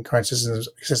banking, current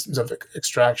systems of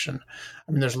extraction.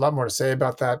 I mean, there's a lot more to say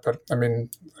about that, but I mean,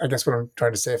 I guess what I'm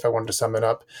trying to say, if I wanted to sum it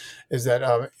up, is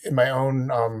that in my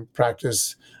own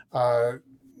practice,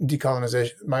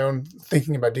 decolonization, my own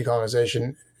thinking about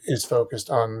decolonization is focused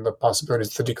on the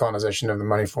possibilities of the decolonization of the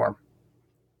money form.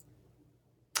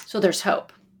 So there's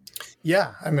hope.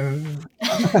 Yeah, I mean,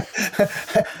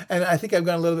 And I think I've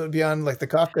gone a little bit beyond like the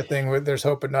Kafka thing where there's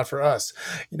hope, but not for us.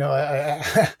 I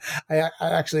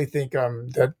actually think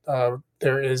that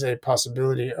there is a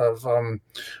possibility of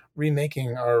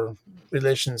remaking our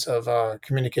relations of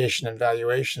communication and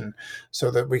valuation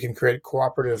so that we can create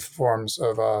cooperative forms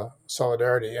of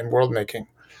solidarity and world making.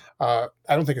 I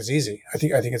don't think it's easy. I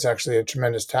think it's actually a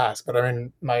tremendous task. But I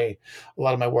mean, a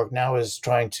lot of my work now is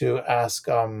trying to ask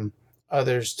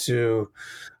others to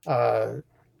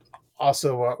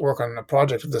also work on a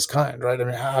project of this kind, right? I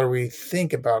mean, how do we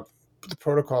think about the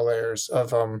protocol layers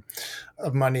of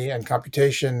money and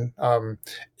computation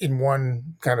in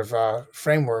one kind of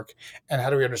framework, and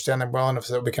how do we understand them well enough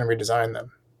so that we can redesign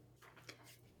them?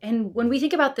 And when we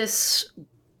think about this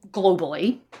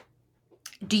globally,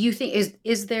 do you think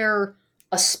is there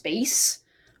a space,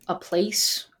 a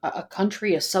place, a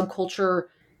country, a subculture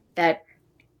that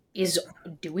is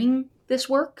doing this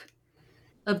work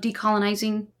of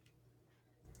decolonizing?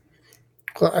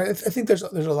 Well, I think there's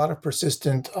a lot of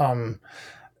persistent and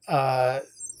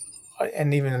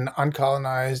even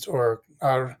uncolonized or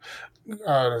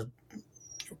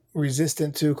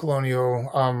resistant to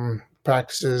colonial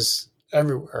practices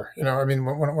everywhere. You know, I mean,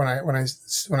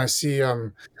 when I see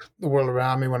the world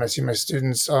around me, when I see my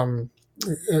students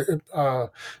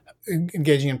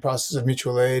engaging in processes of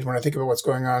mutual aid, when I think about what's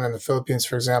going on in the Philippines,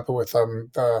 for example, with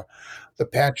the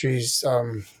pantries,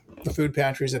 the food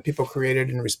pantries that people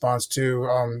created in response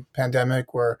to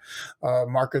pandemic, where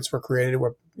markets were created,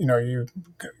 where you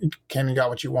came and got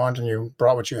what you want and you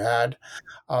brought what you had.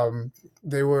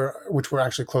 Which were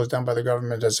actually closed down by the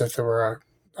government as if they were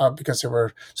because they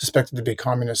were suspected to be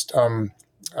communist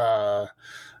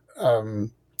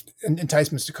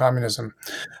enticements to communism.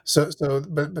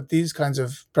 But these kinds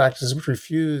of practices which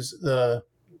refuse the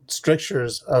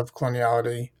strictures of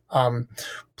coloniality,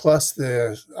 plus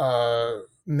the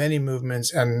many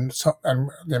movements and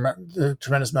the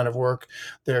tremendous amount of work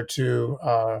there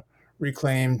to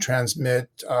reclaim, transmit,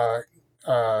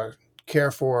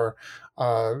 care for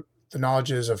the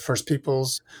knowledges of First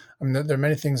Peoples. I mean, there are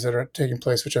many things that are taking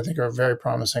place which I think are very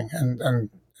promising and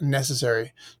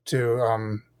necessary to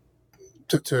a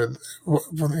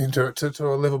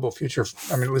livable future.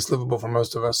 I mean, at least livable for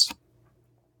most of us.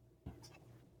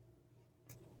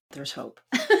 There's hope.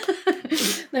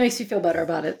 That makes me feel better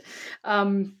about it.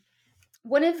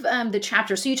 One of the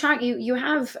chapters, so you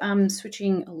have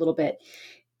switching a little bit.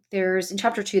 There's in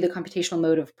chapter 2, the computational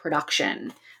mode of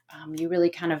production. You really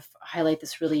kind of highlight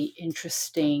this really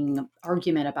interesting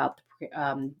argument about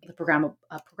the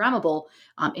programmable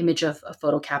image of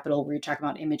photo capital, where you're talking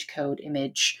about image code,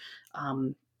 image,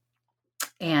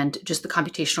 and just the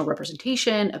computational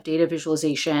representation of data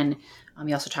visualization.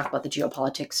 You also talk about the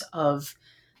geopolitics of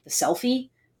the selfie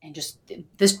and just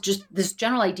this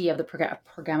general idea of the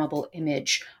programmable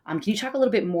image. Can you talk a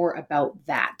little bit more about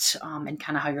that and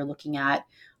kind of how you're looking at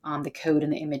the code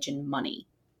and the image and money?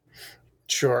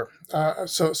 Sure.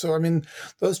 So I mean,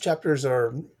 those chapters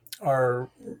are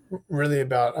really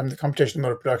about the computational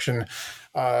mode of production.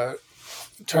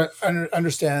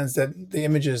 Understands that the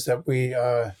images that we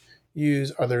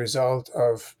use are the result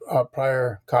of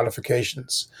prior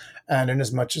codifications, and in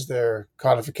as much as they're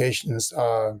codifications,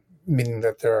 meaning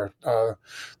that they're the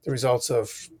results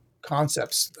of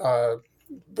concepts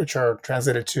which are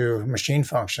translated to machine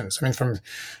functions. I mean,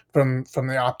 from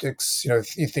the optics, you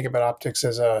think about optics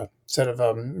as a set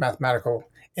of mathematical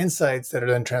insights that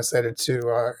are then translated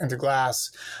to into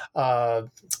glass.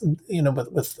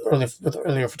 With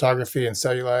earlier photography and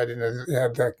cellulite, you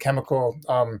had the chemical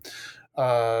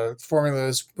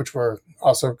formulas, which were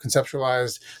also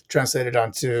conceptualized, translated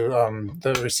onto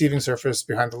the receiving surface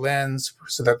behind the lens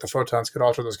so that the photons could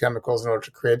alter those chemicals in order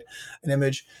to create an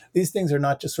image. These things are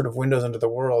not just sort of windows into the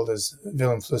world, as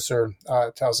Wilhelm Flusser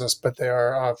tells us, but they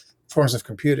are forms of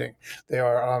computing. They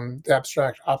are the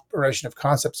abstract operation of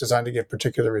concepts designed to get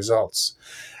particular results.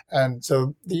 And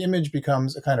so the image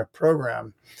becomes a kind of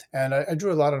program. And I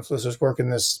drew a lot on Flusser's work in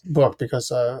this book because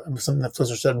something that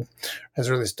Flusser said has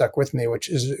really stuck with me, which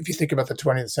is if you think about the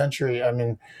 20th century, I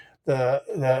mean,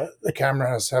 the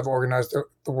cameras have organized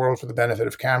the world for the benefit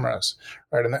of cameras,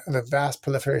 right? And the vast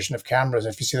proliferation of cameras,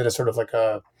 if you see that as sort of like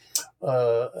an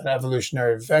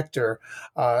evolutionary vector,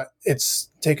 it's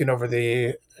taken over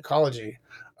the ecology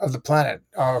of the planet,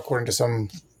 according to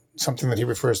something that he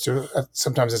refers to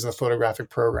sometimes as the photographic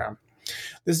program.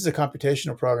 This is a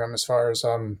computational program as far as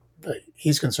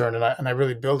he's concerned, and I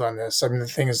really build on this. I mean, the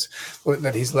thing is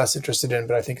that he's less interested in,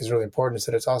 but I think is really important, is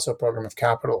that it's also a program of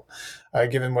capital.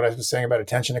 Given what I was saying about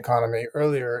attention economy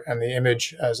earlier and the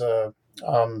image as a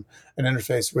an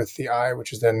interface with the eye,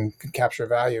 which is then can capture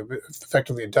value,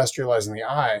 effectively industrializing the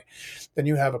eye, then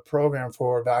you have a program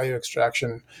for value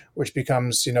extraction, which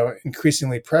becomes,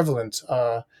 increasingly prevalent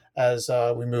as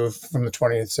we move from the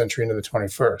 20th century into the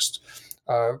 21st.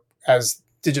 As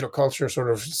digital culture sort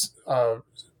of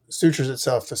sutures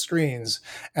itself to screens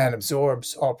and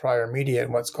absorbs all prior media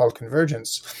in what's called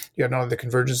convergence. You have not only the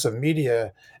convergence of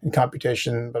media and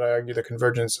computation, but I argue the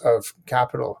convergence of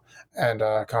capital and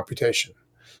computation.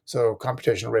 So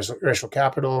computational racial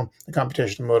capital, the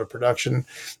computational mode of production,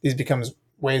 these becomes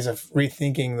ways of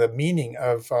rethinking the meaning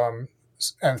of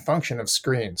and function of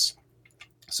screens.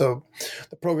 So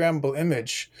the programmable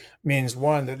image means,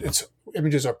 one, that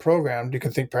images are programmed. You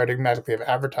can think paradigmatically of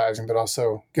advertising, but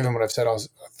also, given what I've said, also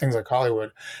things like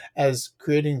Hollywood, as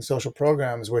creating social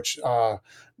programs which not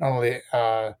only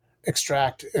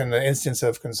extract in the instance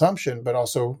of consumption, but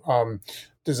also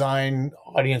design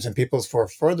audience and peoples for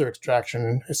further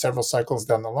extraction several cycles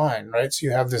down the line, right? So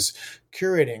you have this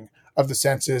curating of the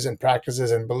senses and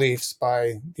practices and beliefs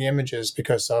by the images,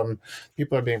 because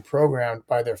people are being programmed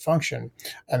by their function,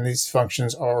 and these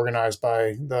functions are organized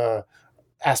by the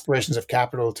aspirations of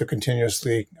capital to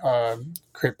continuously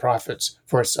create profits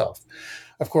for itself.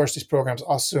 Of course, these programs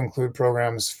also include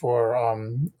programs for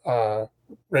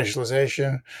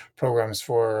racialization, programs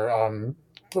for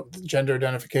gender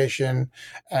identification,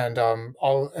 and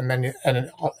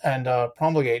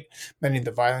promulgate many of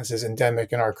the violences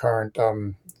endemic in our current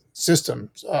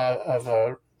systems of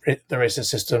the racist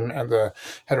system and the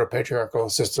heteropatriarchal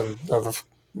system of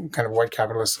kind of white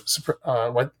capitalist,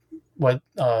 white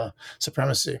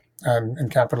supremacy and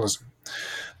capitalism.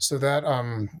 So that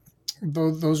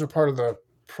those are part of the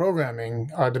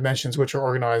programming dimensions, which are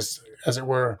organized, as it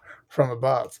were, from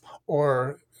above,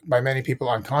 or by many people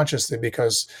unconsciously,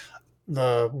 because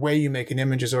the way you make an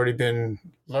image has already been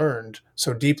learned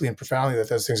so deeply and profoundly that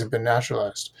those things have been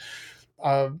naturalized.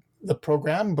 The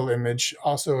programmable image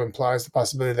also implies the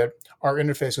possibility that our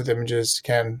interface with images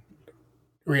can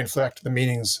reinflect the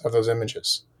meanings of those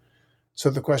images. So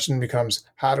the question becomes,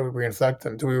 how do we reinflect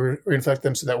them? Do we reinflect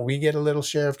them so that we get a little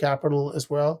share of capital as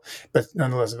well, but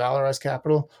nonetheless valorize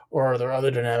capital? Or are there other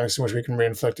dynamics in which we can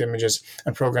reinflect images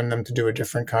and program them to do a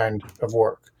different kind of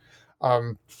work?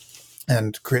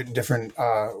 And create different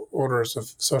orders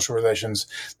of social relations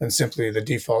than simply the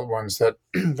default ones that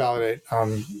validate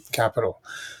capital.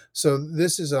 So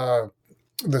this is the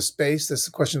space. This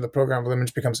question of the programmable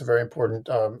image becomes a very important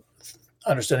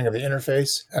understanding of the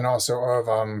interface and also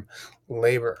of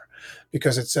labor,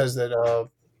 because it says that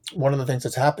one of the things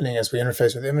that's happening as we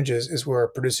interface with images is we're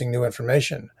producing new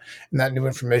information, and that new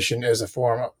information is a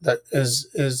form that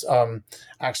is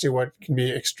actually what can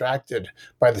be extracted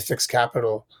by the fixed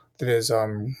capital that is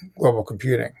global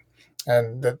computing,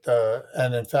 and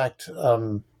in fact,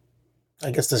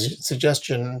 I guess the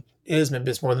suggestion is, maybe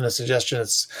it's more than a suggestion.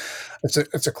 It's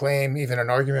a claim, even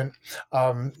an argument,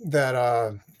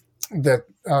 that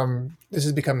this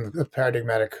has become a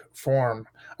paradigmatic form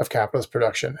of capitalist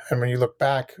production. And when you look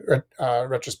back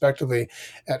retrospectively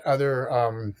at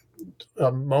other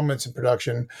moments in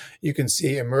production, you can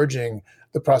see emerging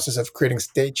the process of creating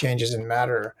state changes in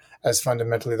matter as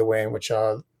fundamentally the way in which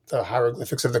the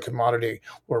hieroglyphics of the commodity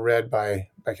were read by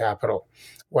capital.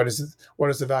 What is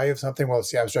the value of something? Well,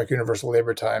 it's the abstract universal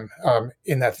labor time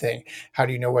in that thing. How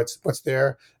do you know what's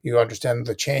there? You understand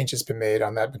the change that's been made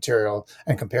on that material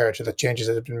and compare it to the changes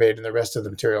that have been made in the rest of the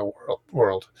material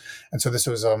world. And so this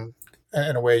was, in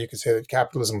a way, you could say that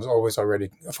capitalism was always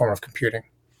already a form of computing.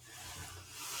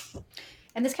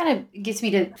 And this kind of gets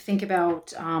me to think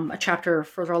about a chapter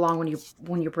further along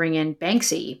when you bring in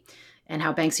Banksy, and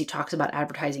how Banksy talks about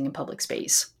advertising in public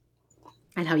space,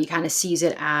 and how he kind of sees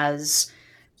it as,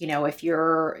 if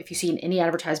you see any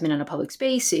advertisement in a public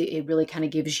space, it really kind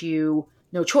of gives you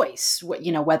no choice,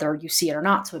 whether you see it or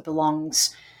not. So it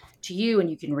belongs to you, and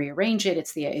you can rearrange it.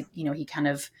 It's he kind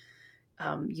of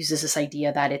uses this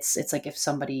idea that it's like if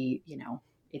somebody,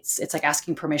 it's like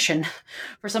asking permission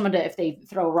for someone to, if they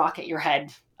throw a rock at your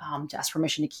head, to ask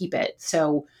permission to keep it.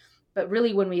 So, but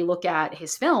really, when we look at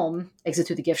his film, Exit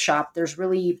Through the Gift Shop, there's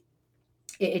really,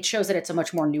 it shows that it's a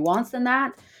much more nuanced than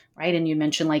that, right? And you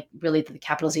mentioned really the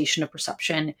capitalization of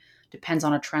perception depends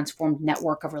on a transformed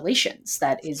network of relations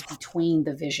that is between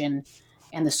the vision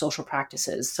and the social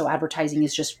practices. So advertising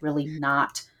is just really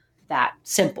not that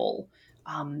simple.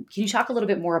 Can you talk a little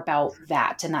bit more about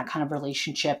that and that kind of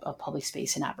relationship of public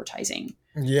space and advertising?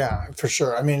 Yeah, for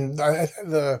sure. I mean, I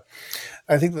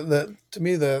think that to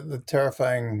me the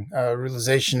terrifying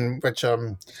realization which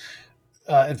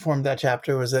informed that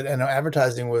chapter was that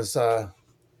advertising was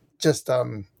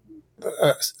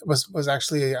was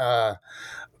actually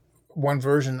one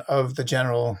version of the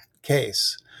general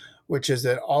case, which is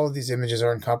that all of these images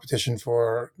are in competition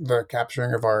for the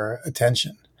capturing of our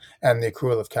attention and the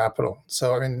accrual of capital.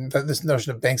 So, I mean, this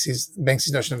notion of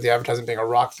Banksy's notion of the advertisement being a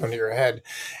rock thrown to your head,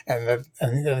 and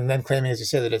then claiming, as you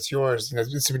say, that it's yours,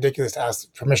 it's ridiculous to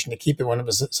ask permission to keep it when it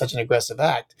was such an aggressive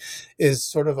act, is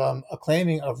sort of a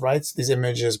claiming of rights to these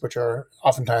images, which are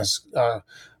oftentimes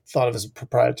thought of as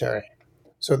proprietary.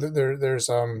 So there's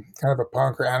kind of a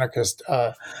punk or anarchist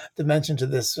dimension to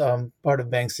this part of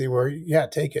Banksy, where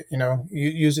take it, you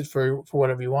use it for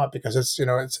whatever you want, because it's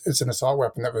it's an assault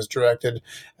weapon that was directed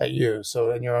at you.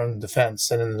 So in your own defense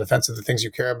and in the defense of the things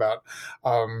you care about,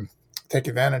 take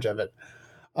advantage of it.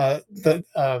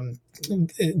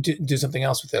 Do something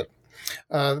else with it.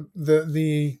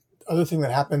 The other thing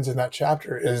that happens in that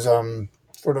chapter is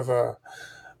sort of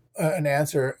an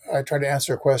answer. I try to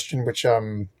answer a question which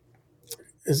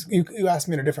is you asked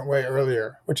me in a different way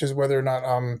earlier, which is whether or not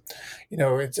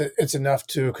it's enough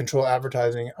to control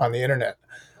advertising on the internet,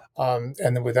 and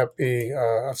then would that be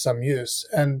of some use?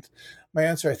 And my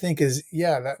answer, I think, is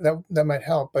that might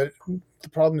help. But the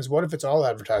problem is, what if it's all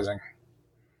advertising?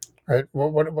 Right?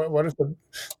 What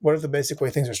if the basic way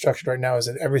things are structured right now is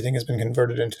that everything has been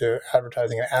converted into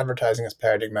advertising, and advertising is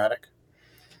paradigmatic?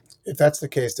 If that's the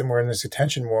case, then we're in this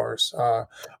attention wars,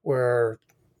 where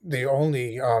the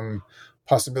only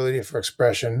possibility for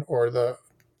expression, or the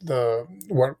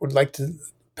what would like to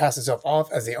pass itself off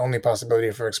as the only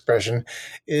possibility for expression,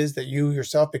 is that you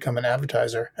yourself become an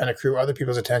advertiser and accrue other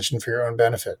people's attention for your own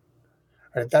benefit.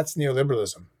 Right? That's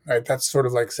neoliberalism. Right? That's sort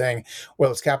of like saying,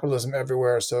 well, it's capitalism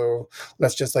everywhere, so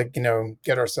let's just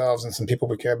get ourselves and some people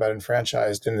we care about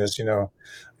enfranchised in this in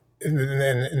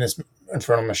this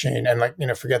infernal machine, and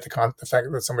forget the fact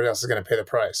that somebody else is going to pay the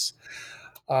price.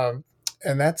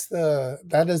 And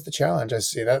that is the challenge I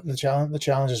see. That the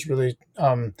challenge is really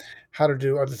how to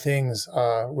do other things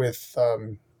with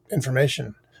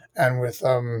information and with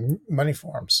money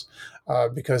forms,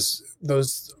 because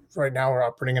those right now are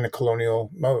operating in a colonial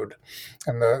mode.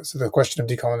 And so the question of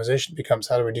decolonization becomes,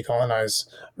 how do we decolonize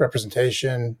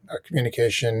representation,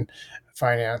 communication,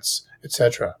 finance,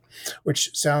 etc.,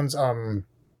 which sounds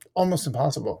almost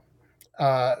impossible.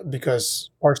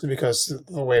 Partially because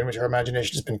the way in which our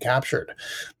imagination has been captured.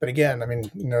 But again, I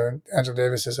mean, Angela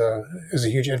Davis is a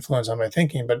huge influence on my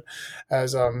thinking. But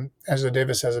as Angela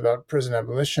Davis says about prison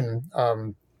abolition,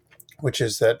 which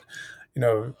is that, in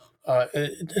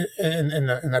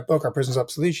that book, Our Prison's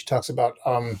Obsolete, she talks about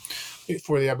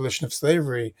for the abolition of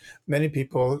slavery, many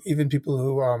people, even people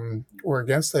who were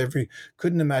against slavery,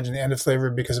 couldn't imagine the end of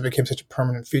slavery because it became such a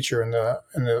permanent feature in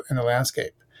the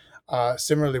landscape.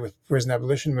 Similarly, with prison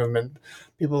abolition movement,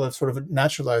 people have sort of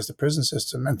naturalized the prison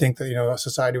system and think that a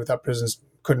society without prisons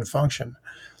couldn't function.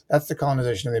 That's the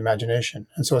colonization of the imagination,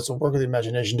 and so it's a work of the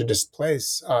imagination to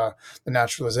displace the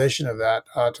naturalization of that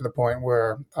to the point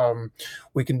where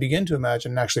we can begin to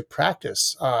imagine and actually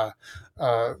practice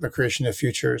the creation of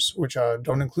futures which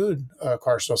don't include a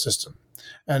carceral system.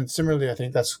 And similarly, I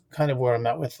think that's kind of where I'm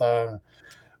at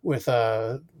with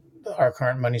our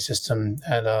current money system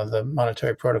and the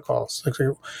monetary protocols.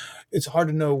 It's hard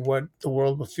to know what the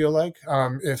world would feel like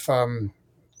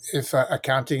if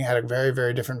accounting had a very,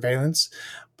 very different valence.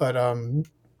 But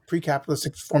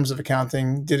pre-capitalistic forms of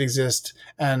accounting did exist,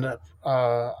 and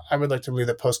I would like to believe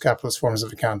that post-capitalist forms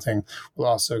of accounting will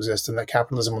also exist, and that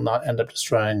capitalism will not end up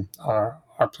destroying our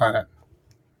planet.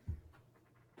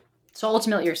 So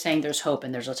ultimately, you're saying there's hope,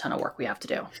 and there's a ton of work we have to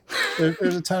do.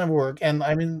 There's a ton of work, and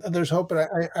I mean, there's hope. But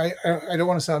I don't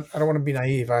want to be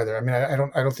naive either. I mean, I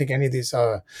don't think any of these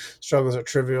struggles are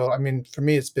trivial. I mean, for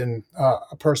me, it's been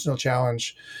a personal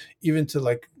challenge, even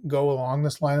to go along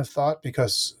this line of thought,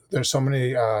 because there's so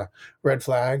many red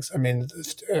flags. I mean,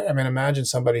 imagine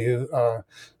somebody who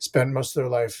spent most of their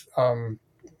life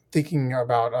thinking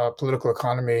about political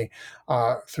economy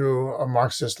through a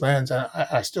Marxist lens, and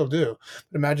I still do.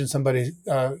 But imagine somebody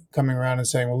coming around and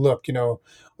saying, "Well, look,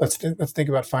 let's think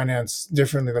about finance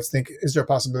differently. Let's think: is there a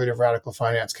possibility of radical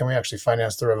finance? Can we actually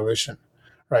finance the revolution,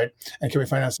 right? And can we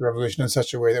finance the revolution in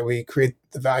such a way that we create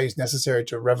the values necessary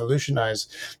to revolutionize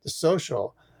the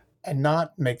social, and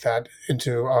not make that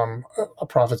into a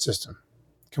profit system?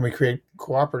 Can we create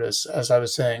cooperatives, as I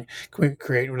was saying? Can we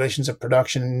create relations of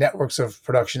production, networks of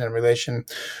production and relation,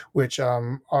 which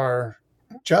are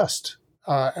just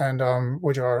and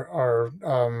which are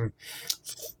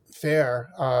fair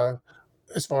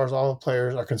as far as all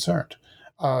players are concerned,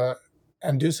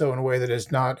 and do so in a way that is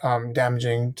not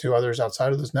damaging to others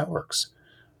outside of those networks?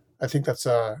 I think that's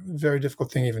a very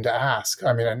difficult thing even to ask.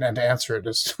 I mean, and to answer it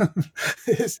is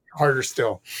is harder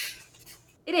still.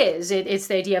 It is. It's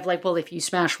the idea of like, well, if you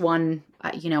smash one,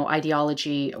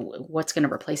 ideology, what's going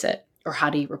to replace it, or how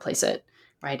do you replace it,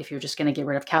 right? If you're just going to get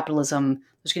rid of capitalism,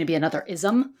 there's going to be another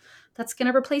ism that's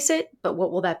going to replace it. But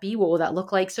what will that be? What will that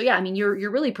look like? So yeah, I mean,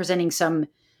 you're really presenting some,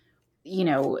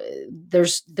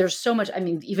 there's so much. I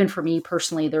mean, even for me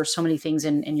personally, there's so many things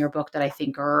in your book that I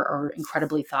think are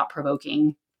incredibly thought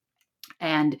provoking,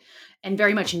 and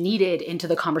very much needed into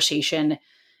the conversation,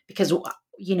 because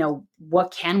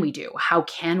what can we do? How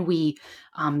can we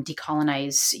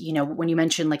decolonize? When you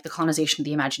mention like the colonization of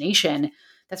the imagination,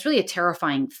 that's really a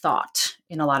terrifying thought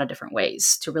in a lot of different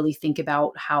ways, to really think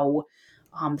about how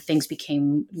things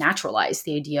became naturalized.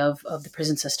 The idea of the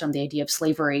prison system, the idea of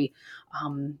slavery,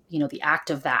 the act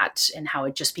of that, and how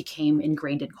it just became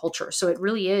ingrained in culture. So it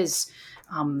really is,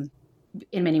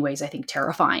 in many ways, I think,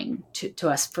 terrifying to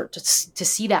us to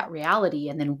see that reality,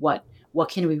 and then what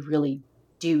can we really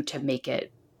do to make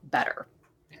it better?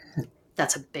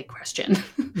 That's a big question.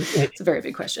 It's a very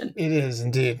big question. It is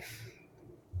indeed.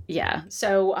 Yeah.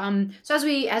 So as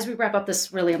we wrap up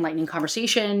this really enlightening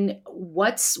conversation,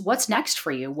 what's next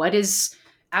for you? What is,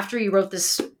 after you wrote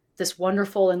this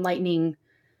wonderful, enlightening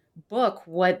book,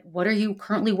 what are you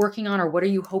currently working on, or what are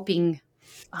you hoping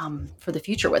for the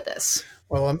future with this?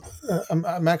 Well,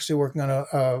 I'm actually working on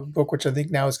a book which I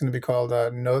think now is going to be called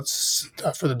Notes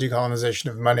for the Decolonization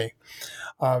of Money,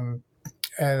 and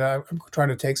I'm trying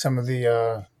to take some of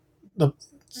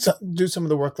do some of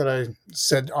the work that I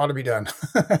said ought to be done.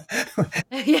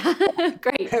 Yeah,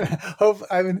 great.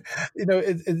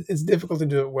 It's difficult to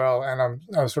do it well, and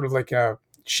I'm sort of like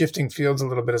shifting fields a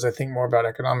little bit as I think more about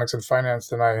economics and finance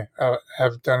than I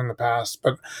have done in the past.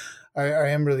 But I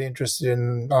am really interested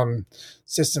in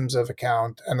systems of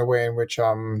account and the way in which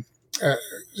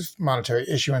monetary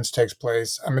issuance takes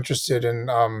place. I'm interested in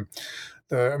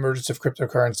the emergence of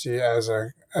cryptocurrency as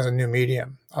a new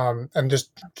medium. And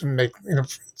just to make,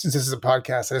 since this is a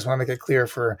podcast, I just want to make it clear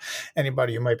for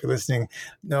anybody who might be listening.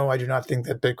 No, I do not think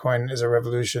that Bitcoin is a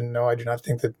revolution. No, I do not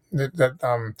think that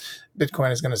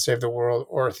Bitcoin is going to save the world,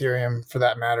 or Ethereum for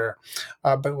that matter.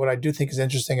 But what I do think is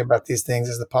interesting about these things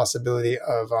is the possibility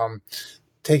of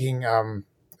taking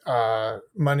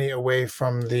money away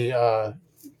from the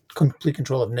complete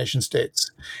control of nation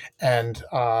states, and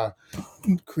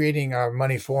creating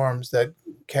money forms that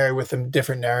carry with them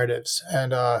different narratives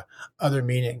and other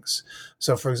meanings.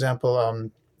 So, for example,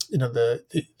 the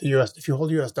U.S. If you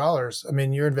hold U.S. dollars, I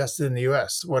mean, you're invested in the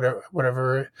U.S.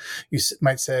 Whatever you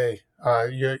might say,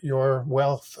 your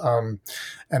wealth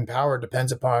and power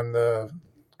depends upon the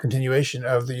continuation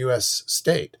of the U.S.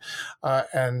 state,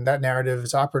 and that narrative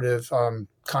is operative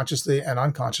consciously and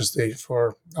unconsciously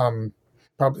for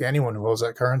probably anyone who holds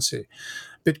that currency.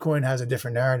 Bitcoin has a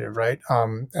different narrative, right?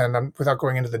 And without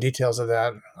going into the details of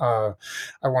that,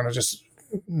 I want to just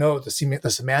note the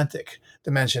semantic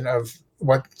dimension of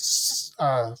what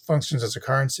functions as a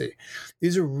currency.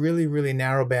 These are really, really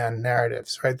narrow band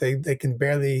narratives, right? They can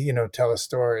barely, tell a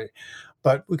story.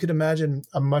 But we could imagine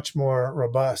a much more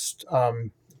robust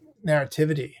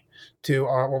narrativity to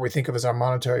what we think of as our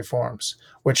monetary forms,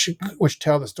 which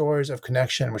tell the stories of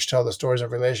connection, which tell the stories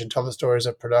of relation, tell the stories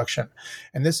of production.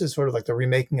 And this is sort of like the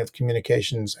remaking of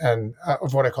communications and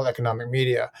of what I call economic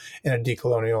media in a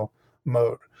decolonial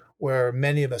mode, where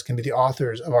many of us can be the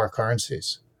authors of our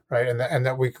currencies, right? And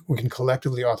that we can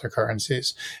collectively author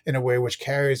currencies in a way which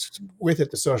carries with it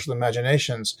the social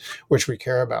imaginations which we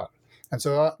care about. And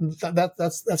so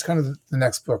that's kind of the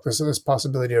next book. There's this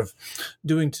possibility of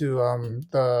doing to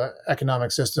the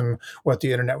economic system what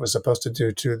the internet was supposed to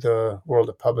do to the world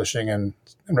of publishing and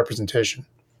representation,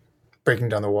 breaking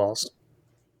down the walls.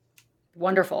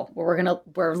 Wonderful. Well,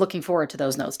 we're looking forward to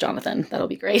those notes, Jonathan. That'll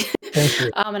be great. Thank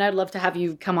you. And I'd love to have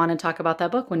you come on and talk about that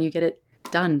book when you get it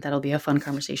done. That'll be a fun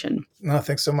conversation. No,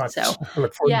 thanks so much. So, I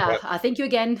look forward to that. Thank you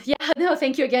again.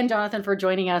 Thank you again, Jonathan, for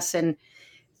joining us, and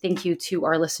thank you to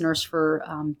our listeners for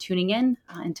tuning in.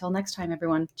 Until next time,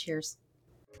 everyone. Cheers.